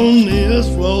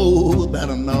loneliest road that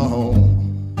I know.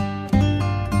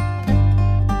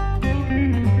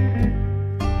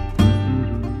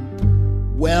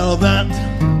 Well, that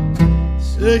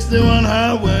 61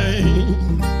 highway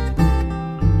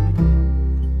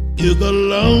is the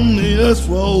loneliest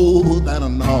road that I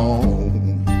know.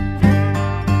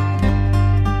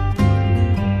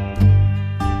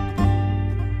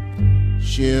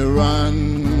 She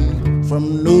run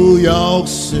from New York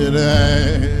City,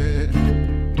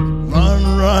 run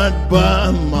right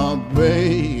by my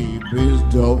baby's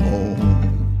door.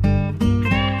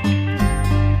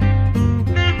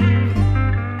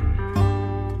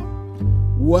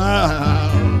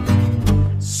 Wow,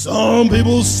 some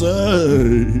people say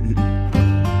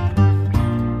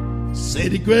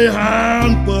the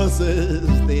Greyhound buses,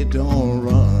 they don't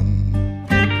run.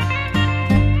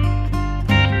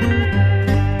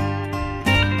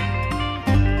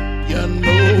 You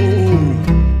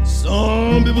know,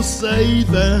 some people say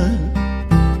that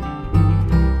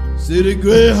the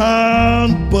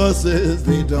Greyhound buses,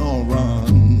 they don't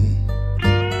run.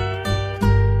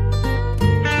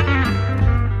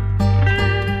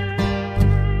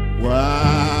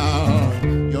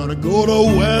 Go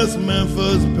to West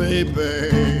Memphis, baby.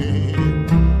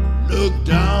 Look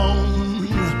down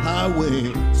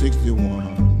Highway 61.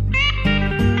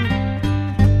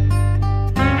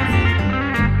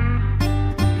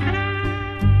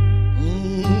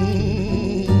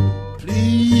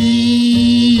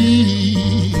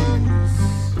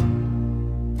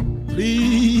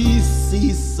 Please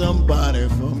see somebody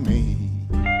for me.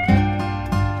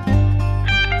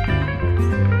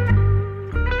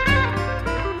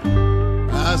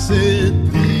 I said,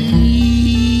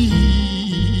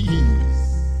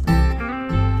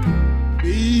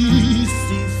 please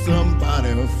see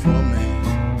somebody for me.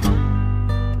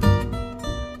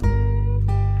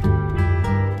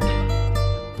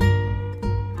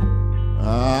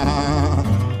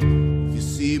 If you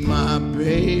see my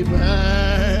baby,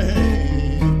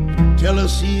 tell her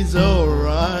she's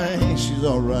alright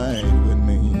with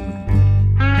me.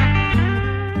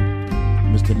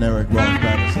 Mr. Derek Ross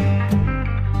Patterson.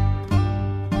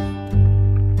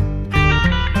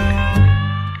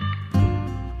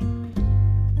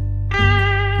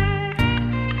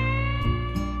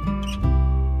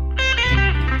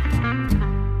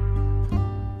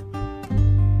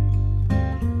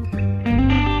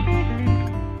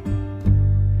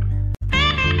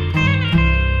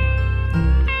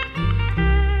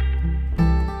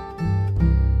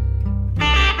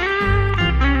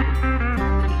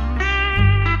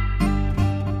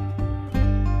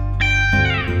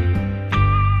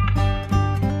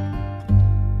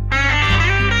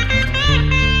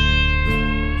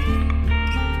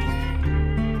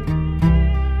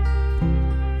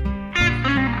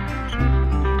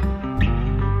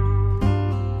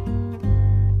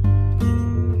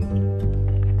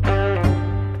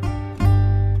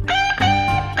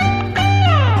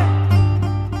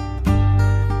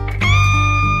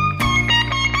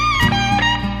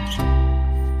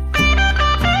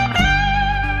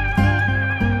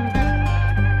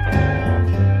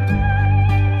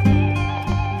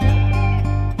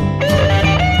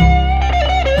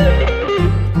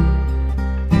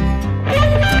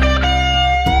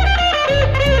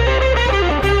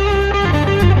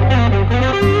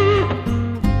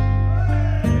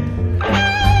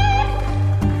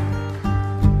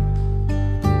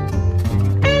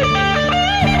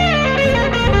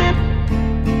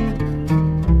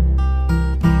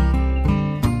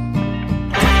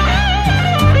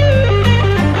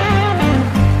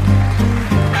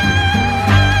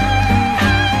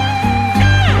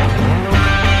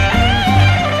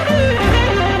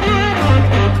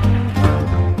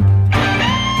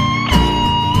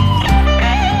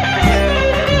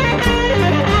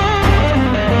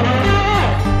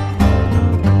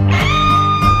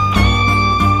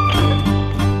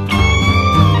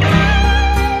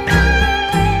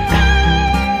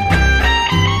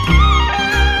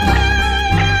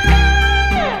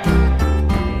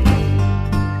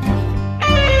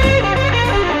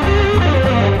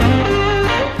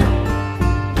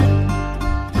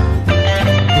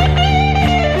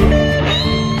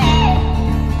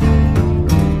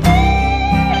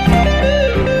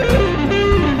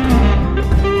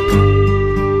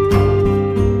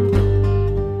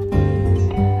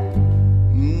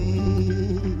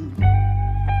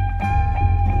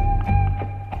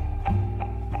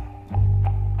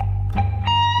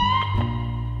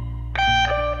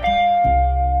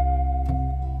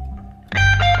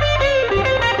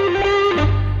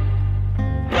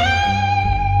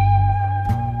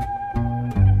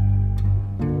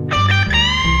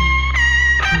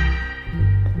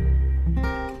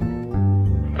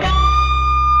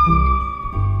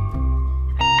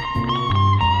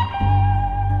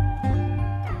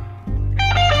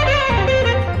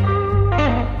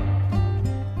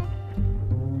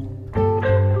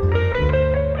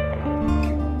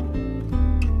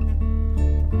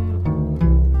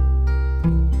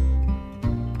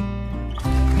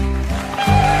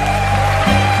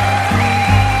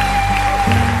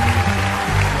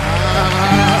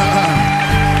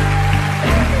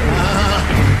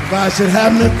 If I should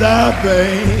happen to die,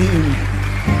 babe,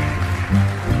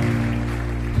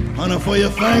 honey, for you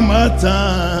think my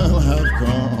time have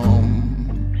come.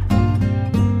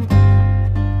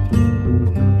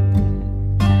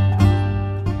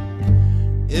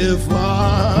 If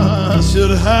I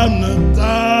should happen to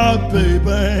die,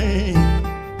 baby,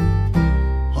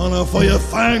 honey, for you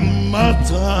think my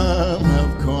time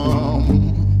have come.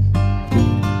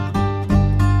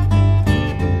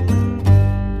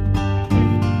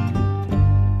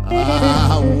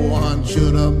 I want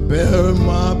you to bury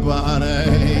my body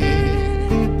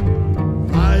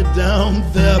right down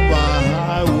there by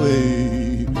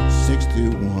Highway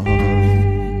 61.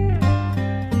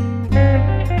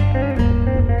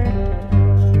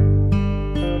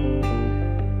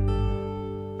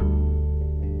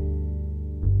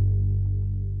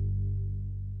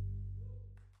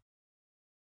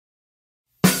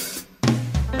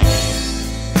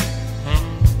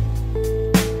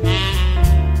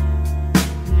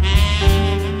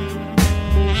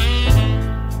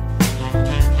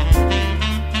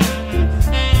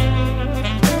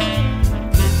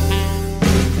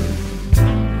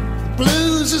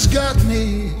 Got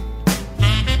me,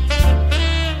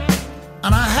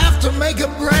 and I have to make a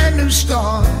brand new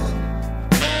start.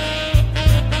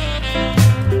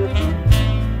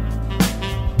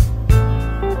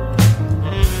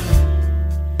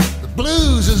 The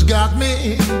blues has got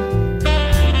me,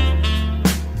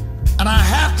 and I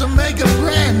have to make a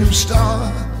brand new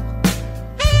start.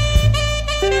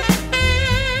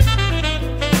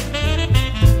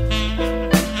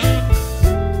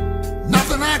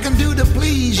 Nothing I can do to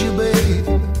please you, babe,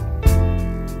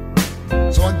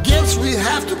 so I guess we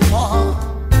have to part.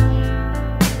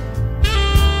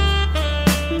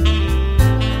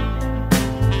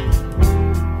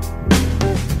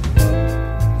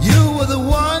 You were the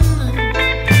one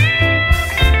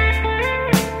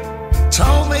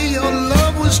told me your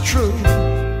love was true.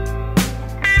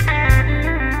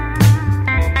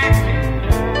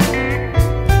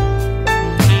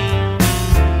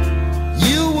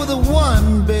 You were the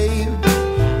one, babe,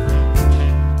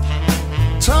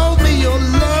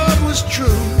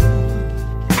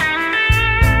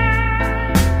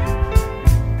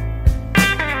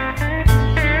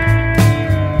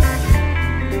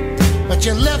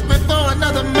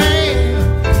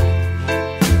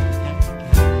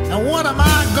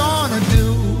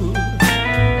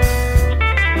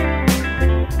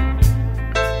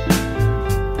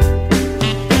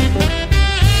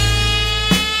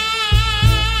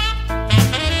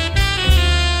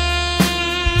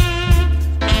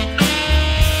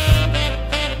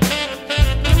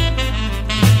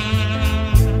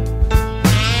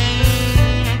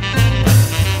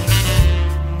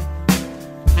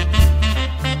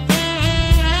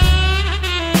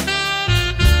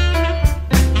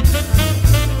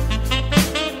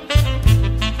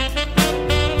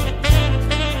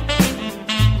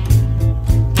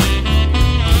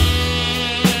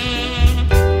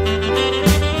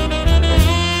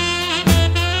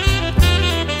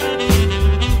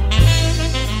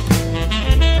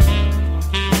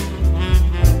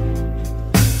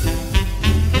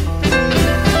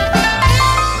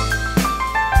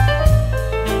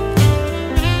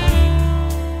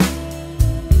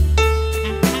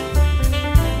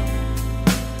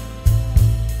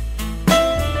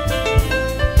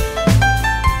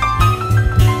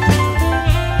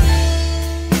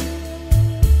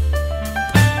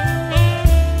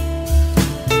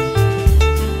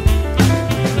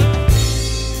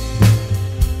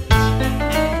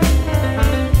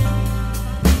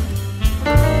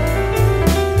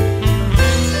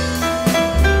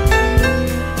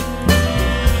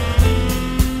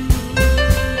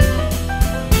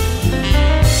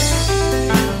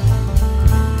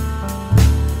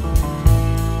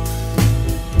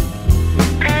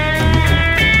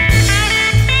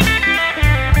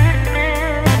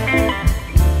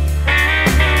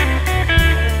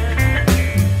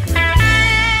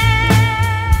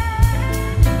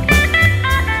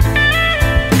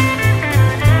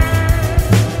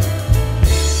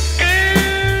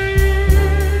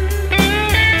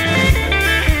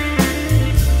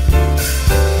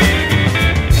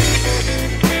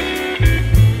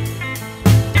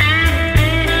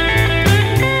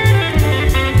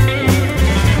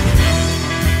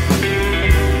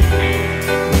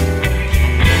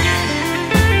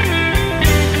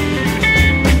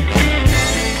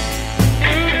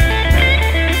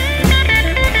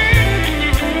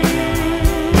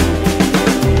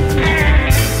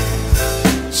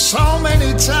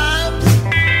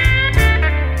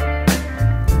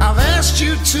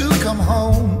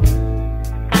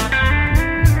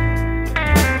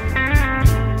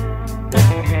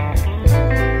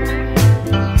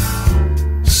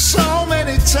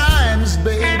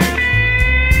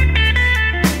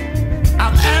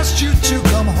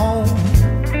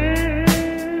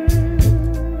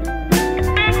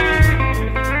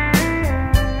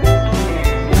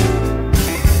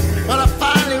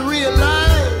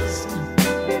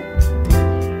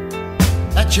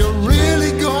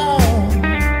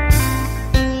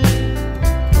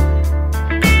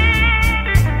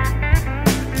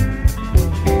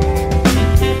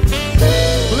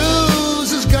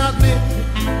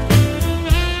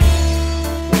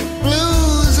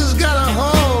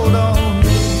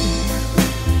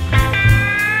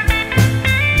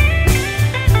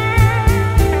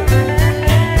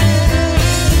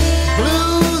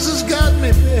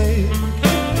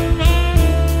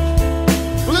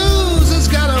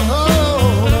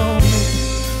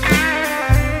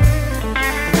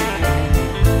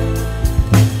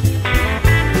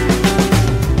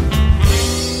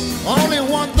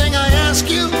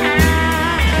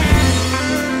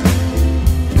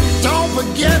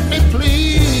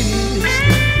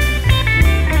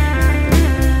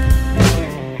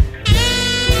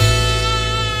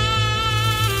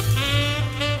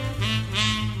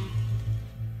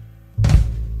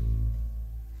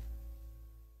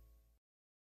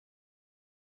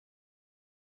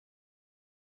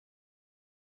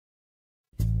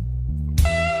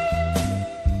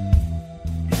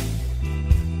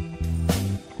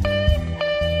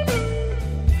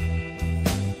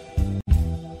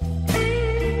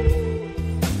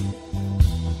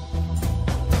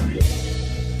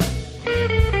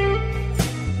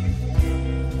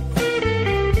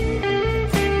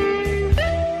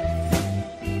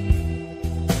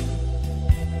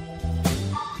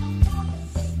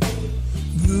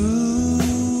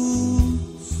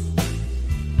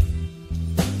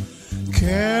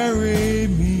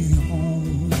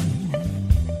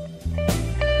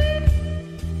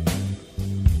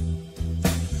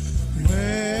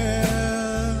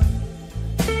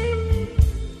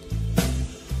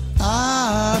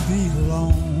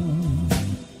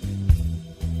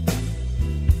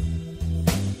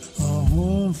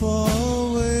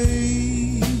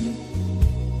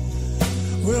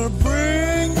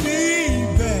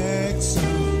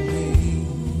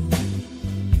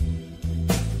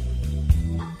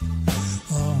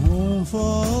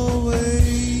 far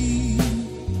away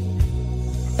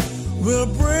will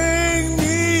bring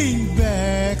me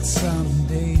back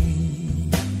someday.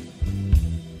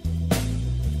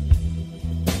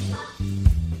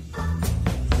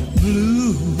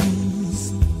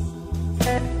 Blues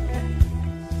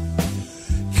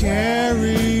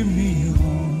carry me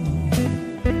home.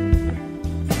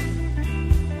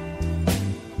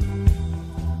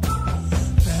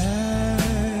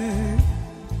 Back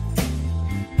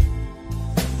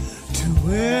to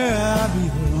where I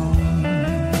belong.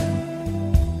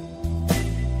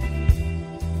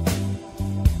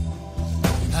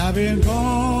 I've been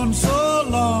gone so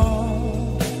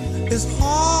long, it's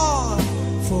hard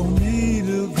for me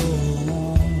to go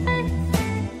on.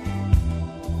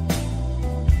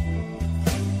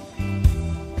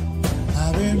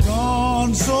 I've been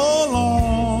gone so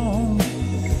long,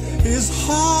 it's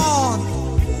hard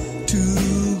to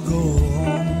go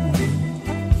on.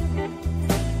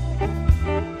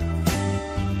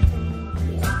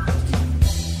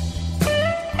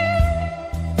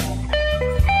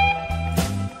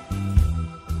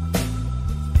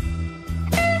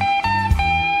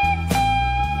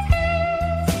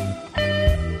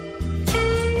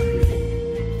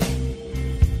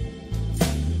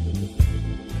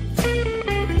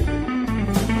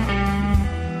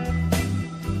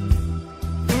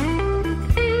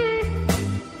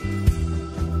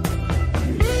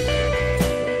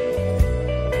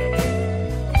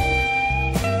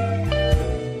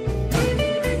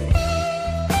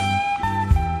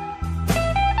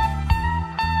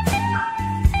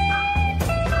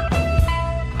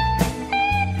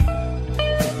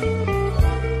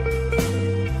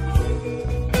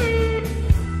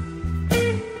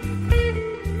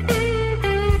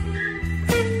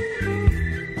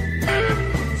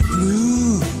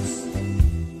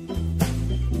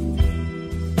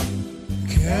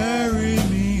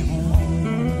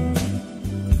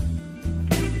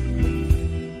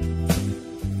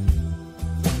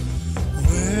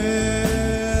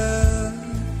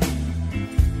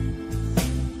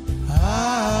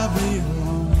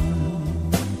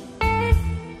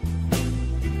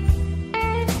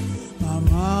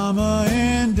 Mama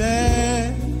and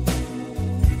Dad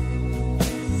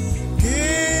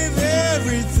gave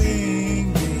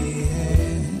everything they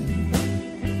had.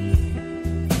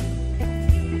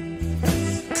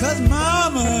 'Cause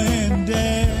Mama and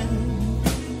Dad,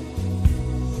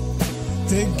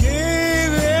 they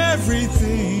gave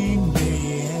everything they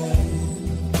had.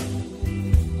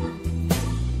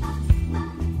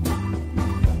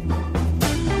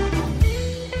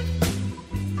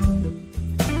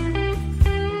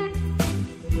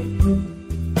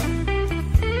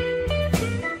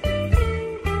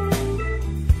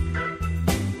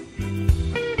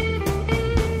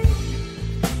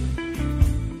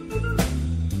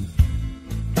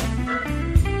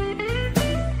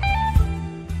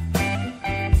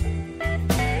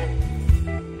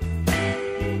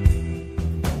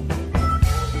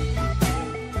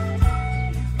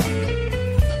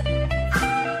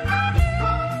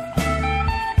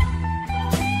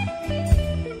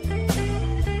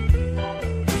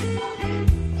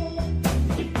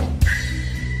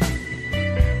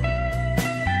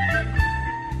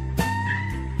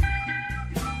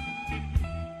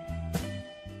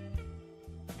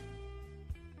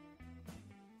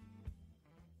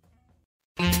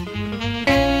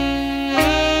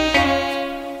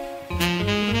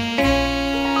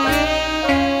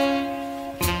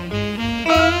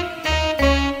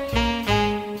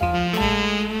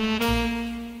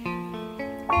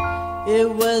 It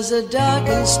was a dark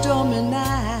and stormy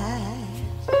night,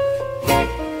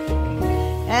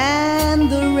 and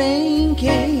the rain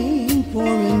came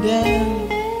pouring down.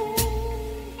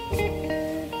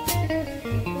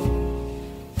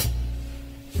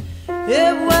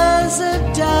 It was a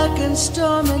dark and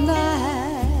stormy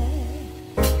night,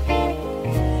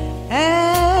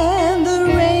 and the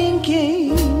rain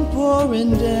came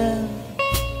pouring down.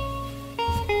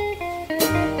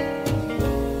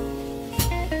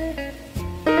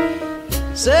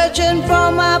 Searching for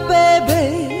my baby,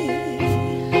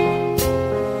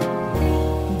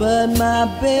 but my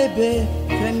baby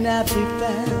could not be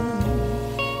found.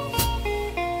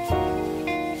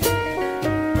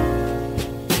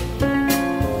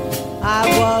 I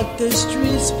walked the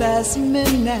streets past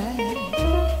midnight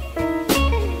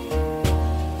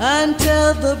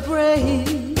until the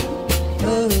break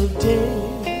of day.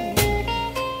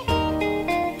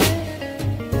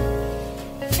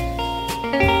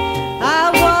 I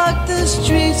walked the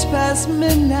streets past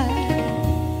midnight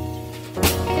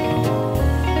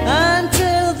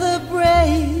until the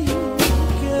break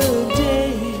of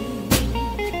day.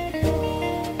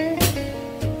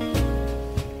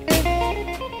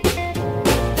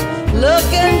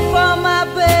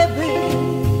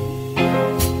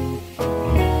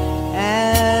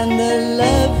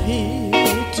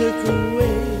 he took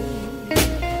away.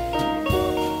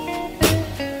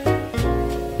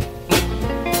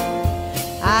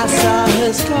 I saw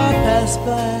his car pass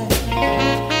by,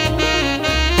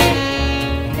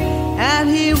 and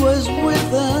he was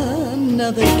with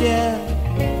another gal.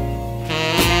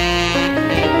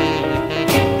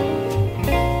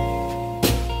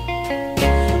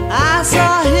 I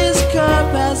saw his car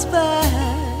pass by,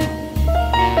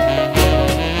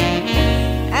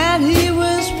 and he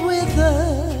was with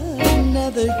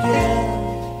another gal.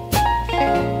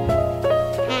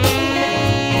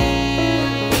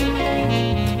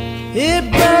 It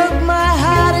broke my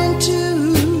heart in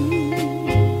two.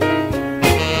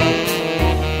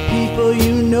 People,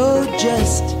 you know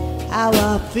just how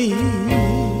I feel.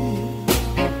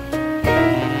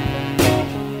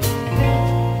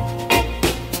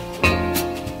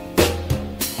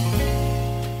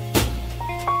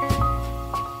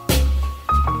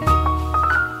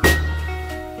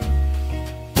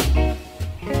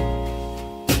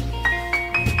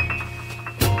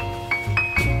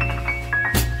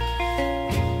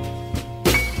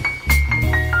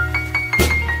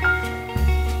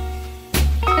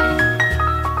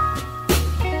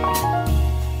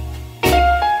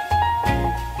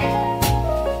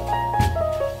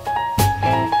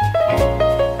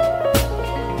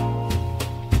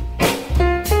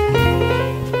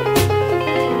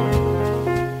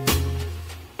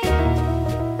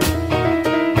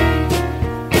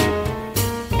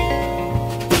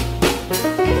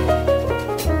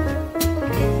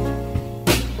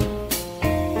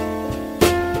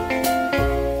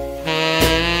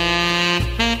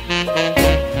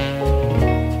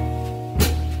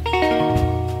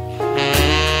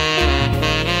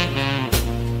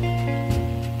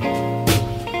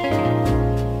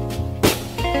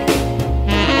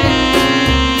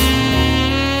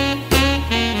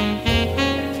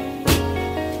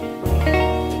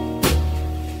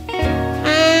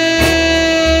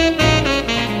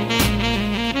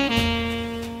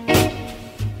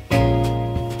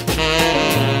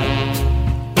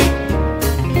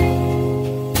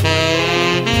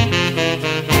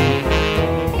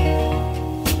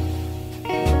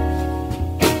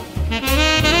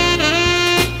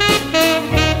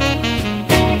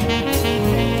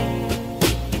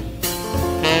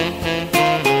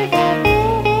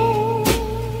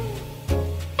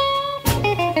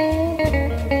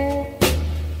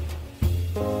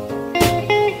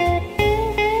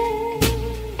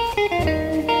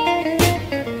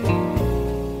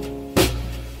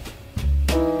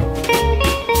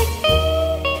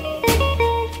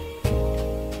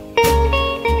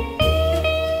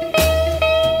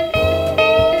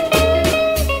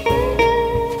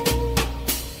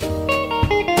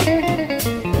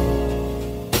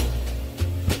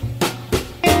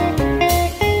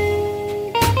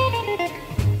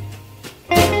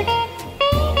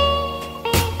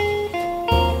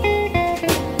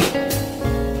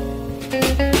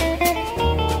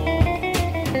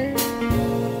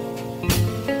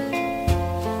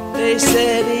 They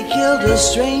said he killed a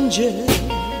stranger,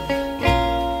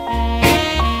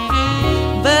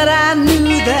 but I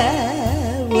knew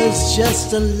that was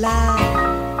just a lie.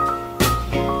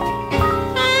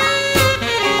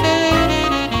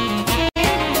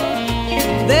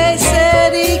 They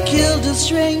said he killed a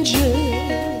stranger,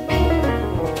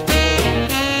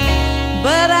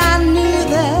 but I knew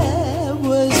that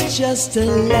was just a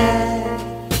lie.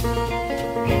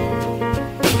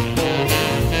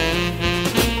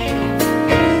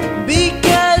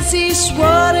 He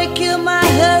swore to kill my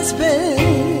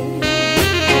husband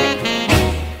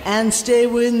and stay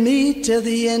with me till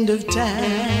the end of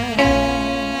time.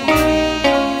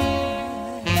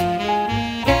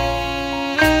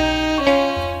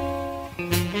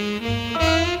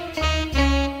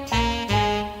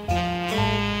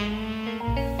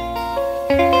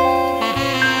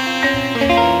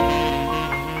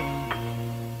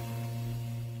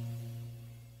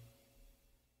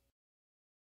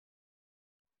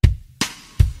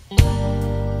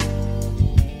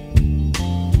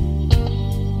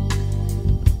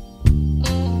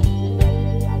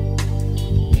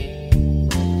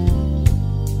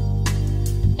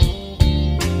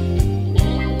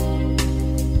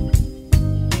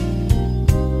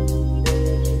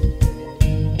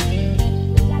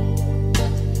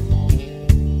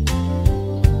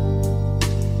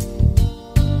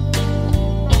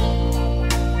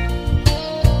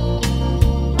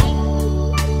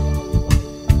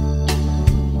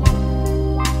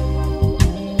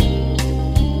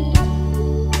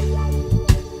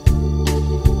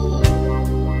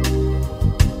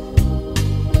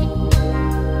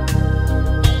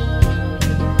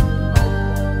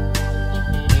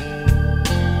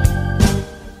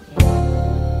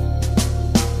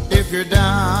 her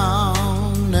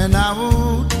down and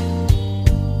out,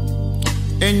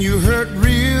 and you hurt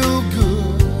real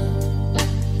good.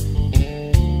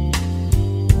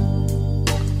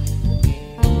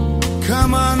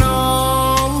 Come on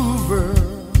over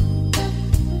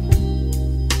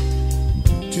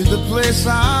to the place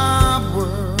I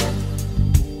work.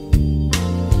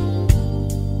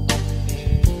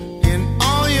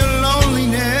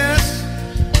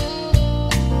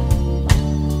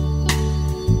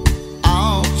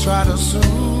 Try to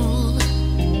soothe.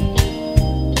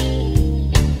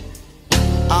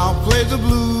 I'll play the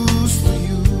blues for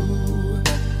you.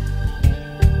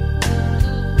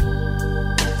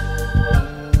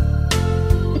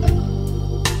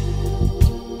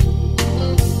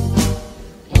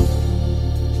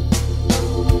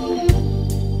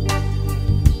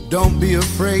 Don't be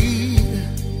afraid.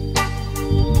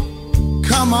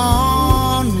 Come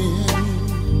on in.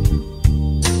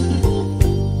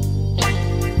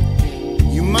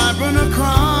 Might run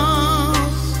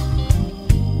across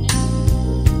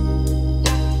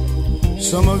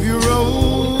some of your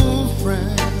old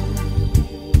friends.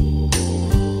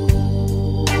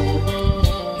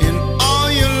 In all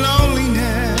your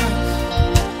loneliness,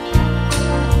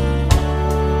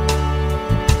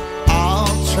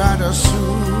 I'll try to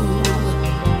soothe.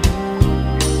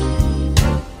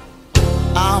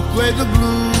 I'll play the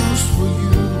blues for you.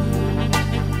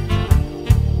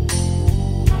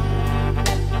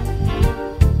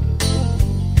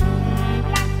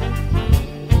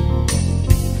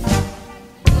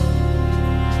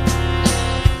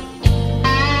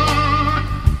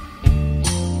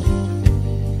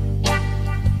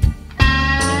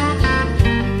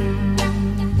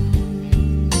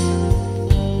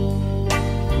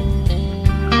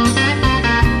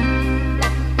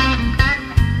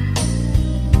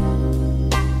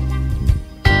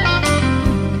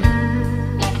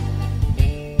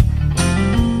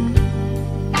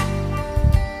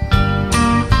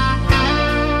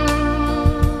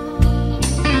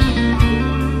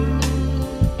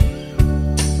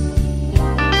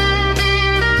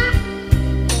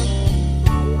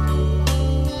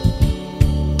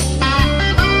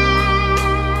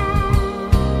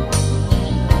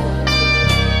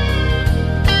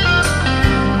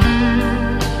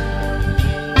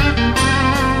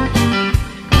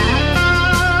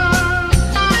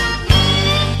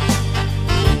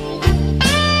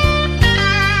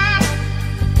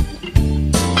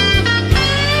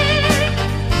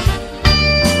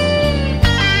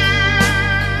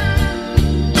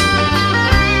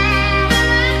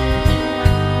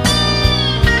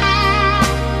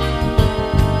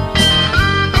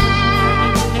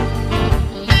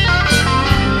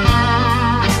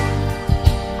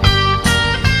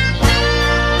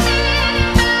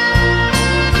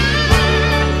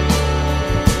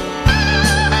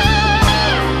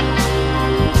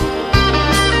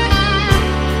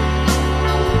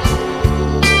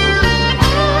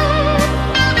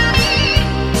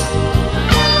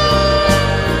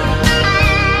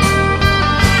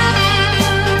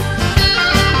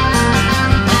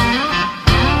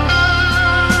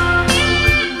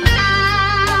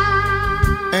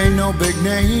 Ain't no big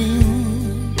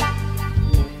name,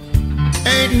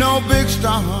 ain't no big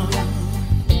star.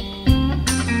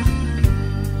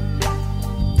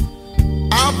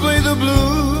 I'll play the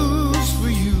blues for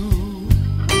you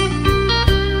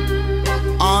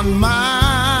on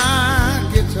my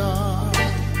guitar.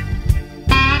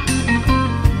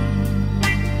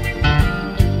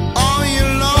 All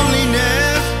your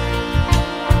loneliness,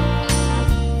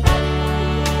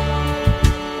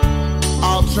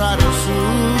 I'll try to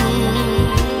soothe.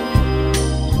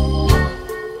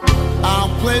 I'll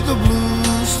play the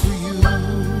blues for you.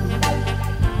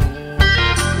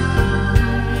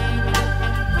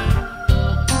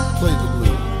 Play the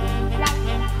blues.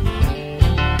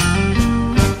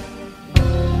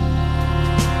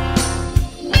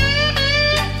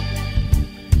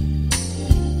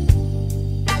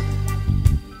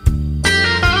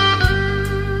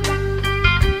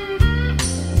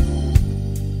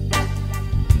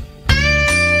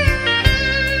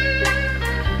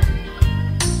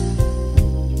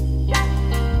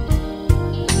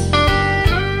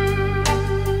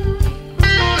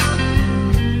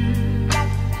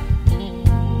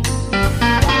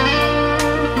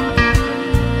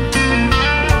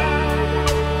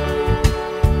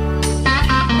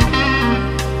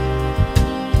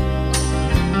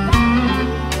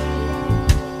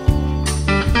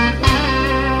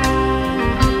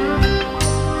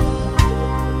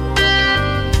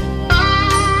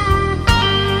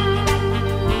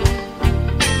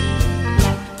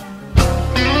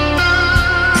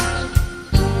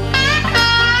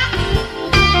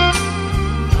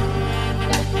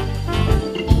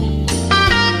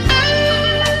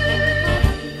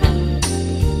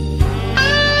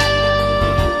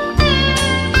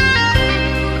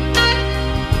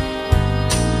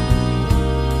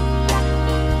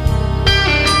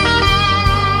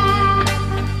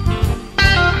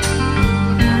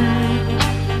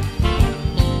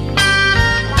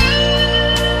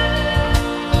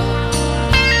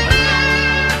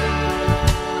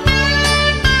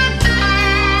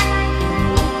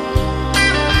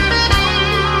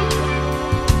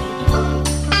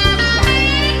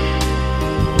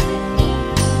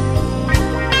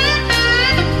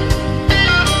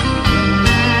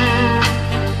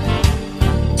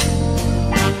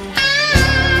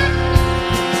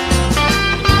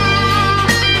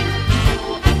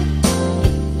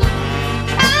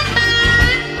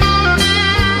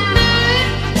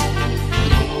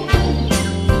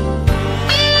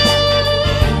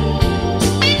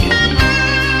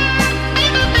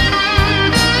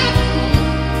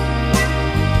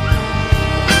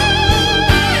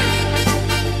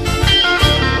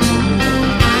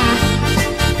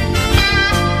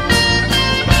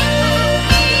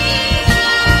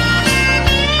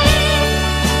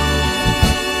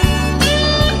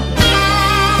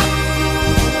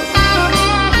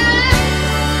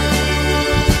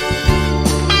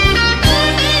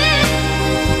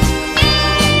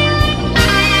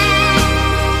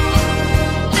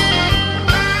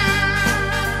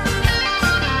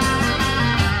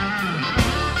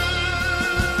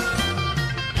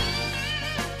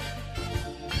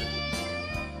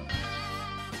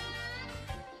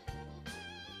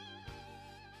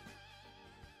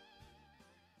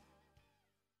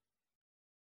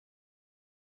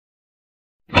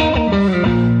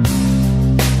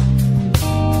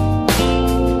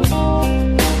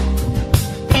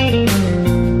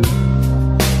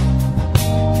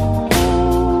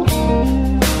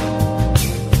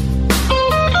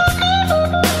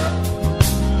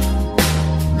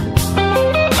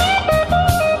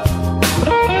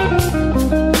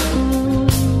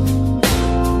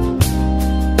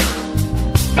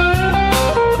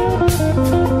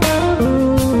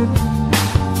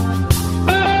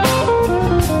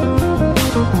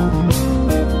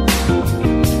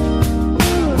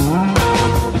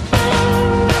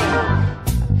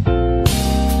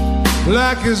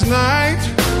 Black as night,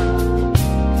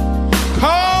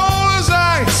 cold as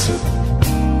ice.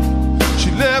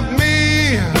 She left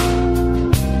me.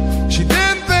 She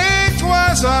didn't think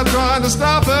twice. I tried to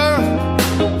stop her.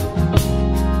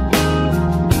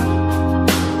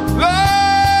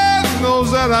 Lord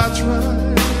knows that I tried.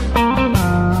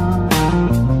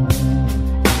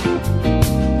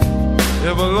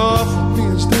 Ever love for me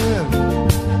instead.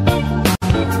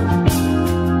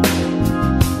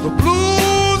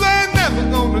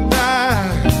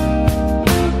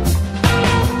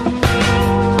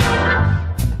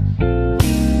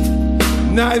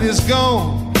 Night is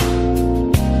gone,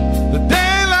 the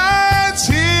daylight's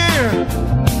here.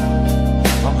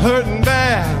 I'm hurting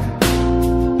bad,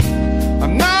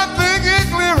 I'm not thinking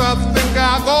clear. I think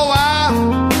I'll go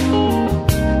out,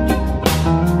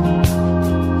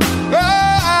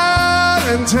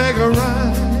 and take a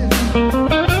ride.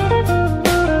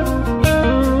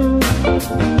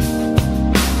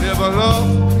 Never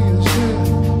loved me instead.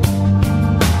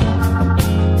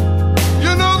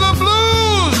 You know the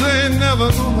blues ain't never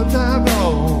gonna die, no.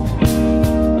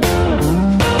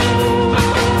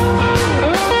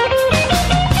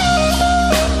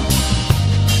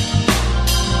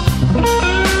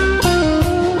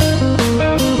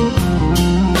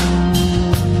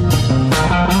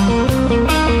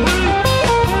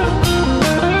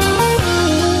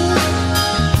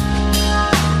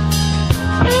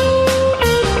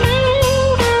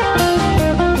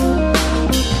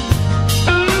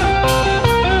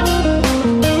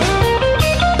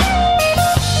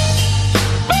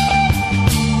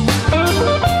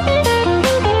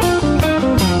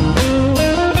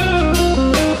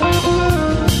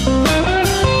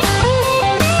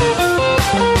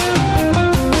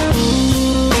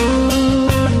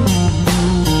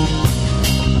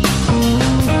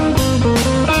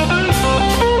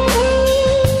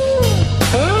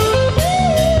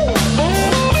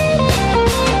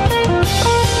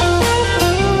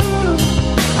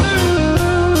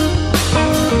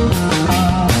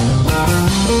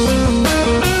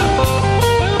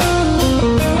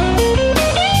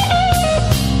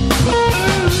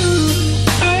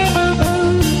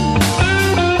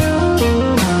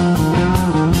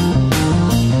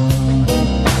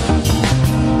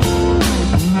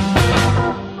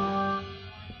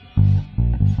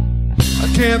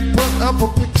 Can't put up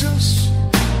with pictures.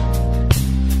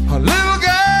 A little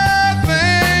girl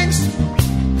thinks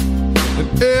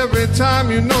that every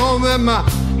time you know that my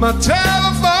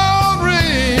telephone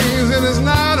rings and it's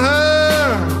not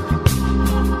her.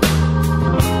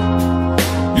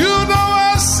 You know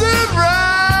I sit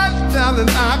right down and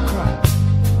I cry.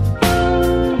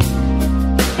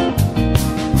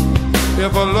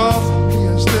 If I love me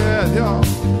instead, y'all.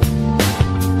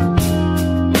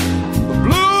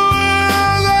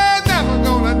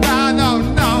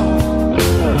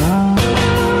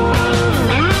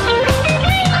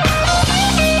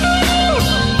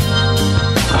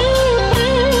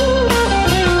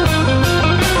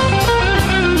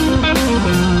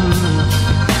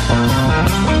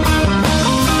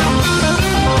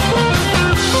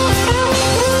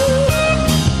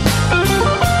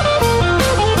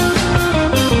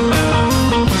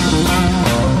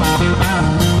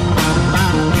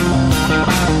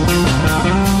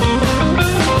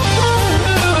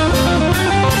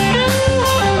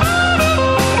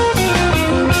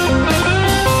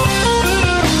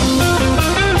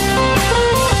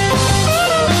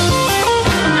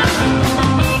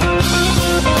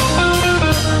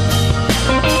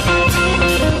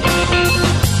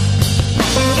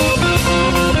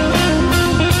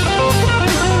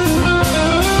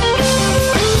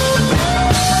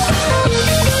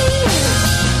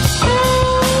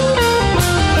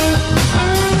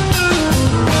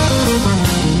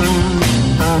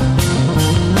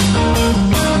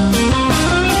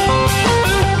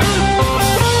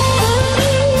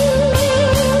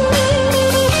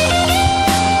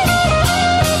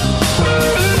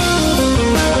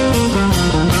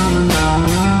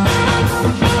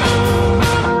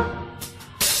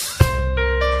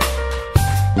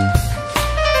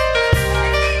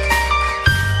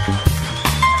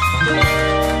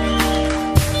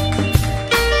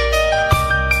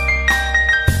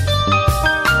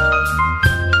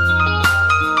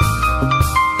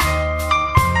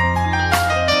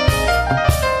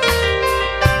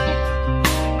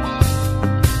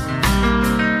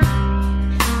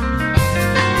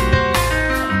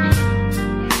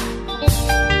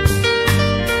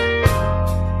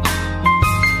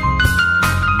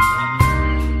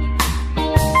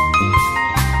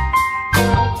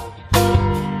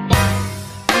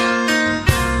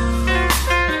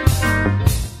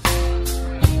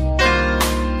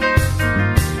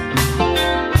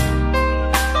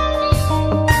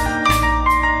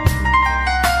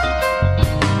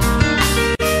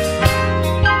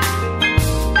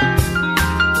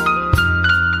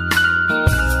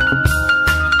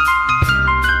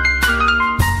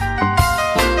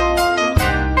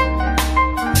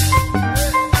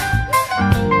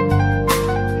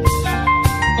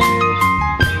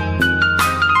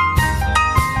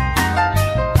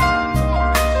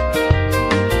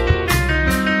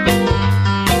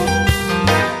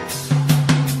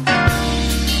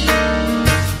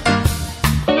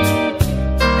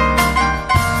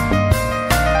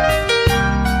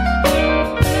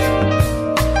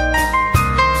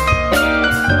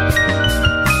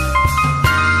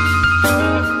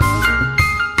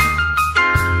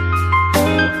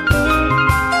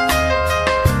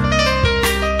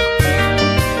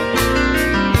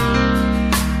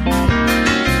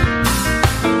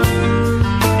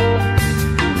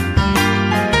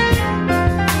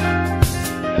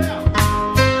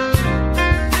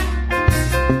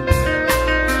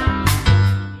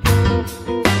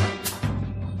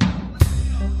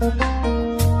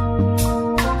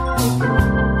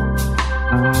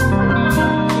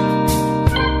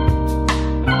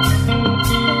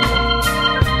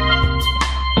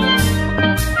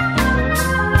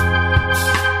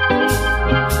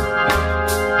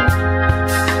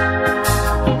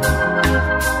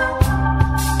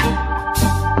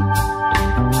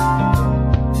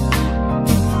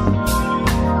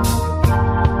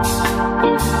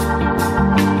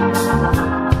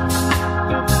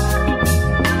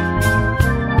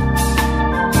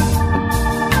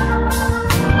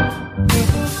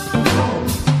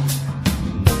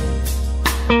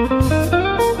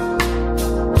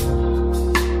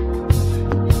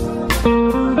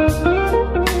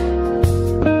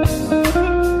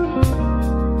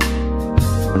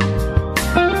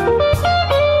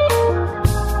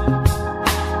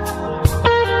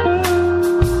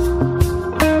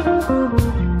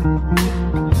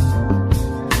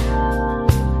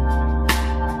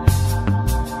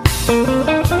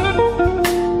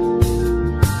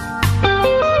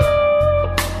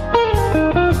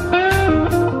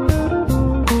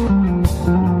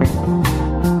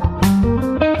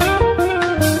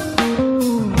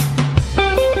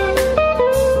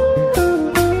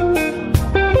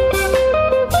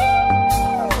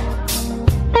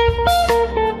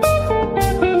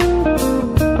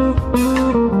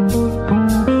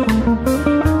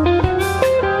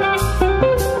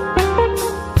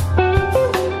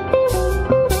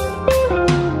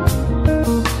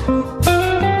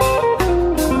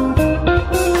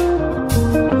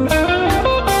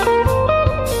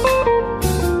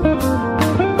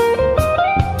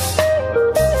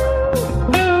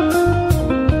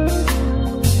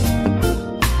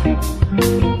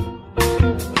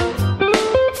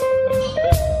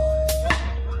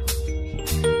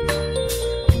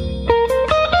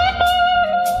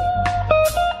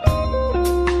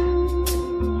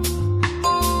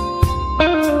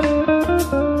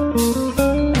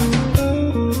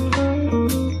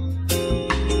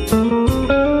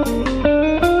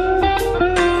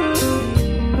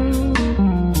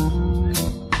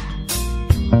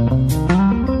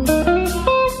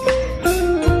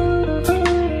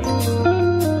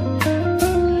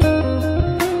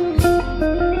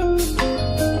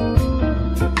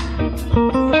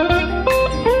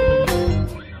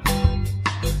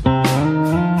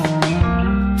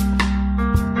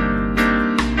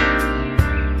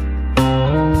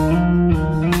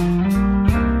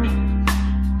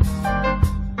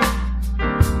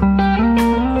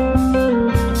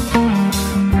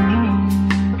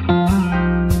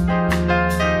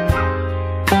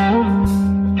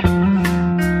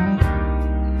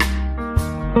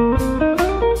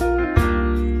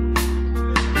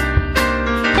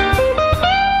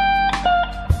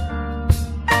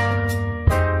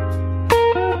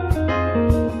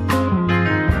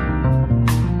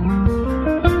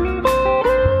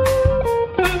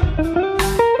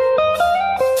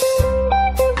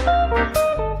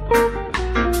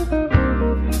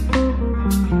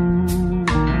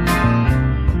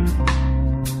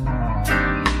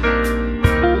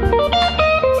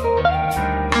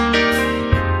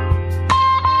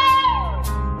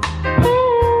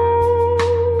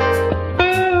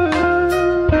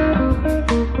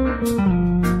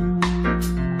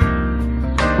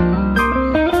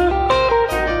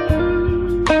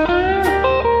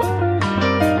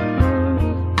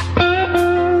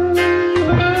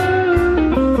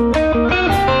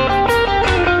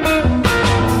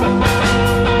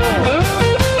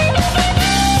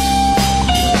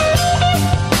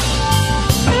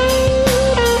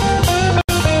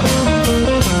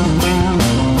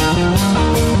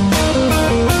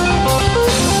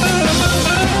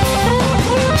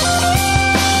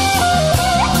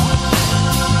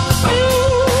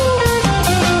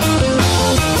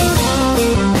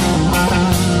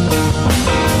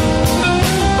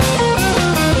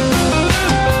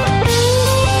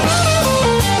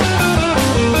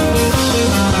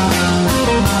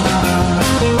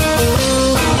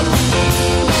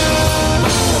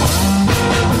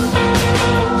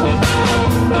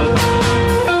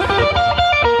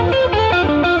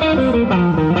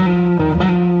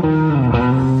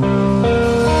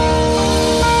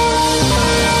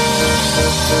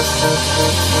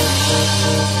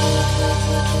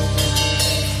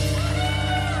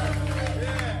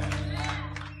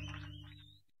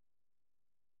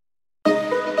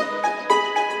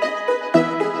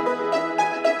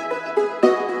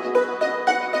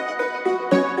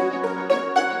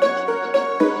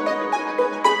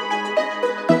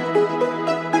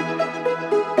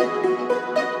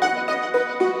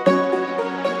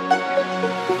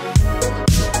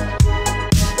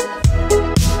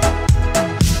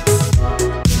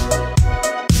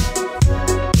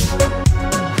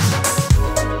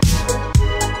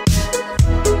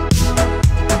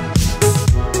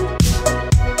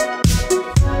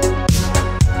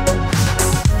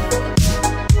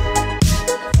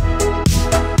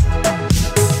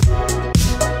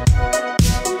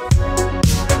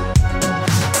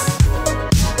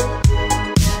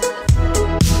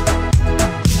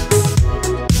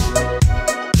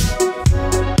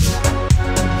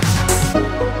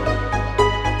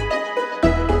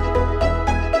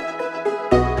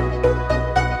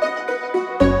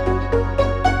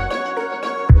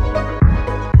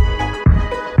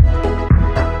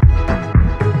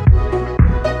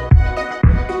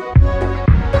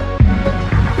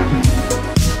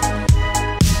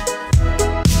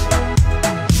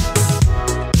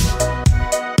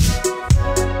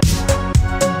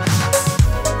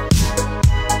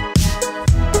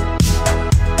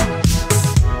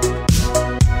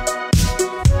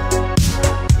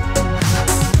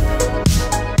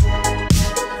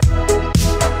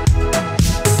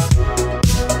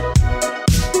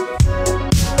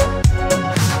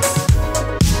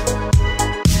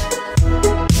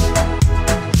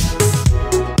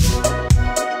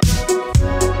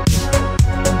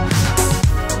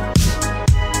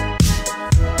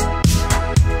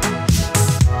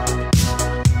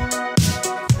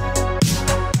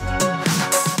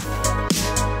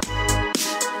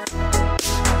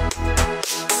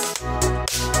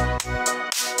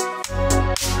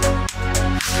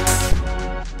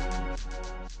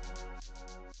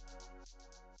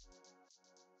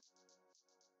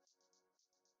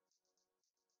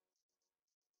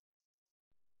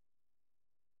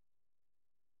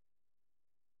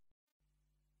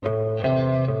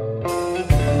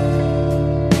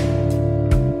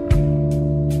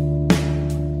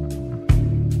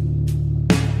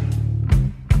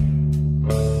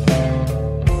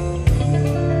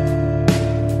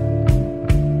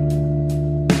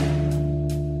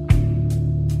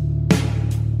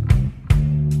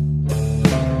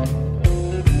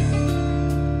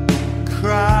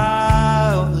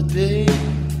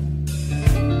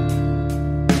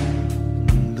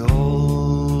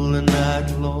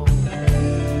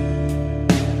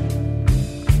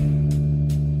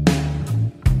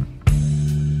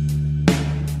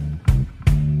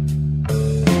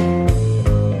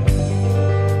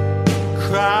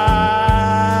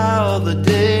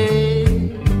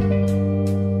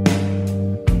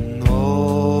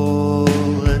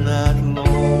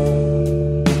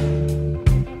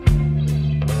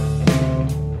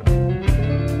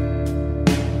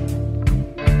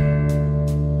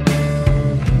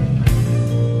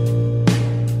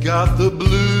 Got the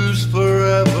blues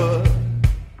forever.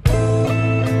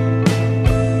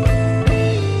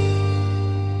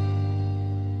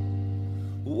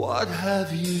 What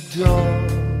have you done?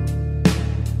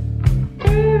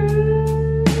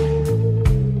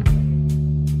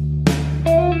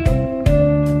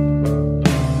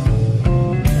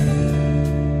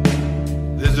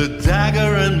 There's a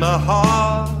dagger in my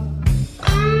heart,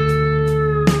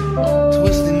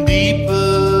 twisting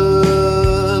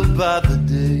deeper by the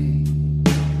day.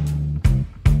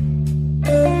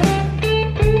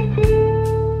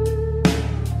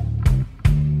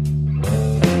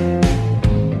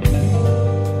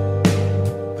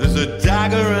 There's a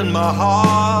dagger in my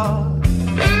heart,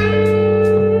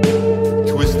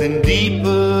 twisting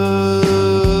deeper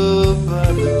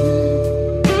by the day.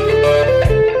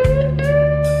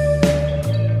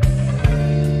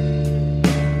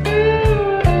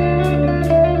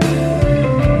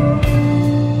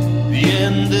 The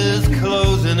end is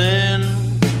closing in,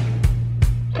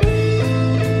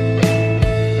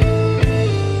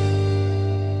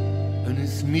 and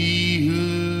it's me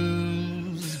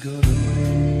who's gonna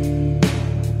win.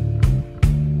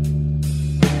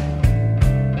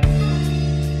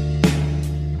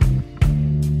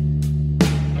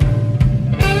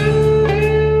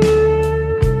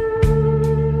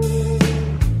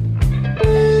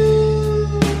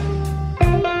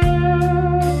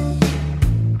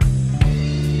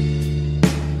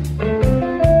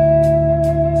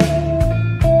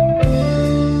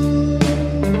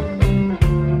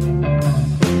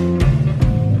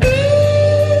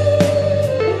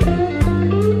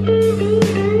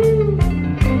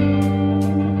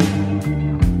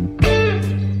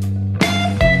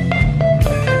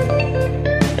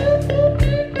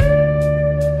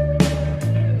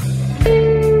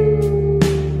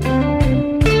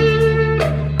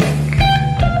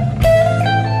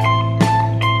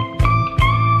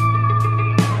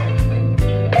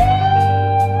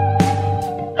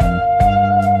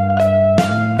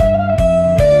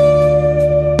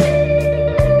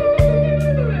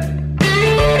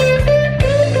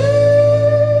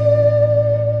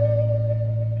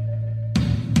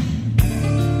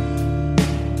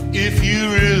 If you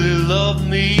really love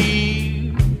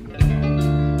me,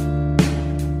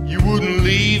 you wouldn't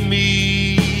leave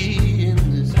me in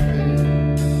this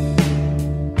bed.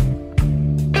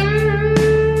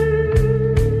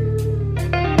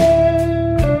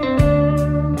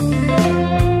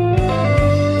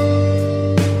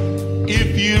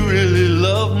 If you really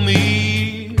love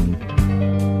me,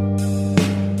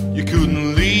 you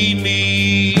couldn't leave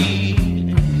me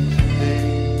in this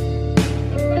bed.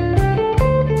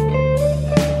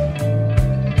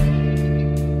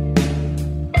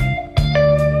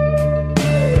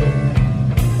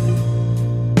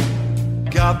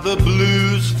 Got the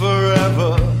blues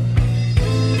forever.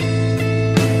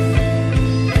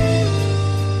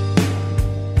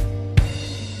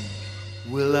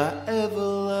 Will I ever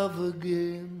love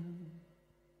again?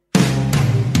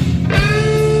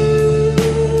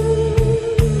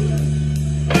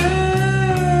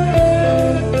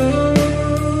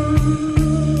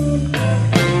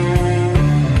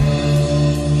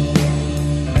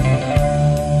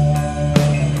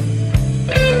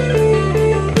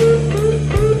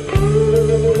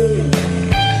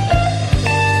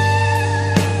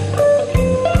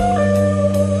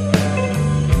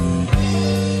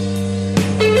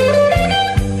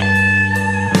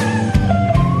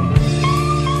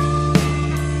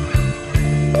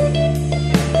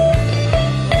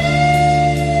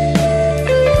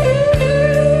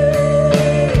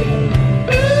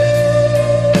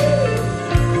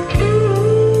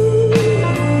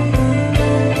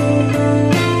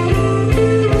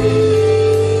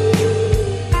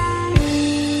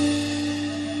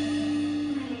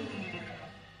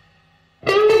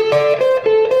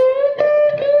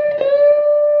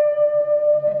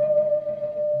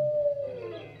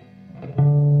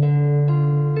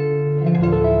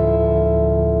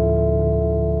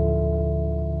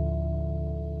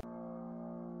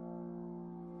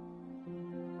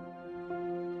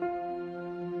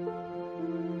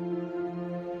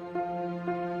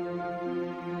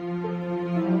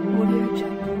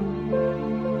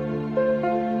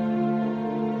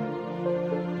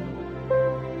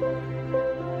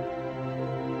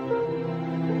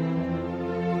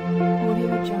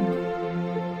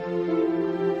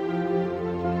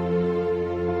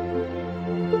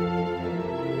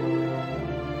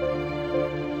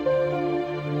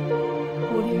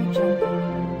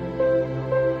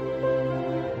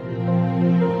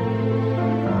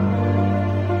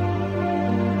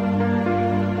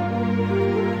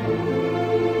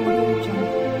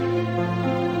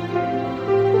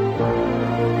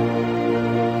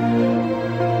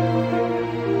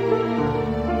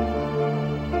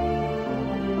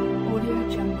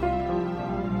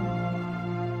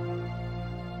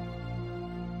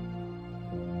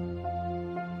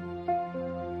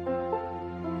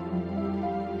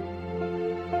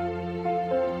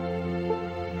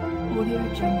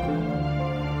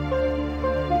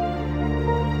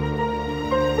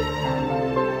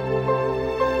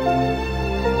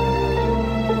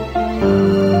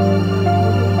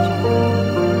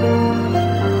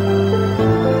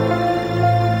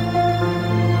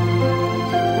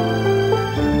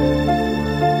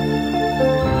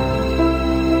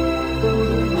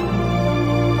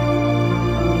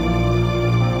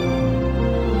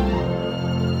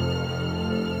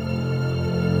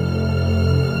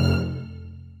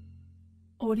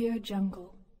 Audio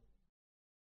Jungle.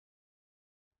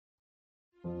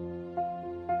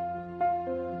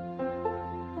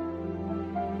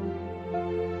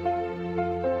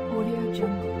 Audio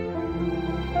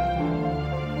Jungle.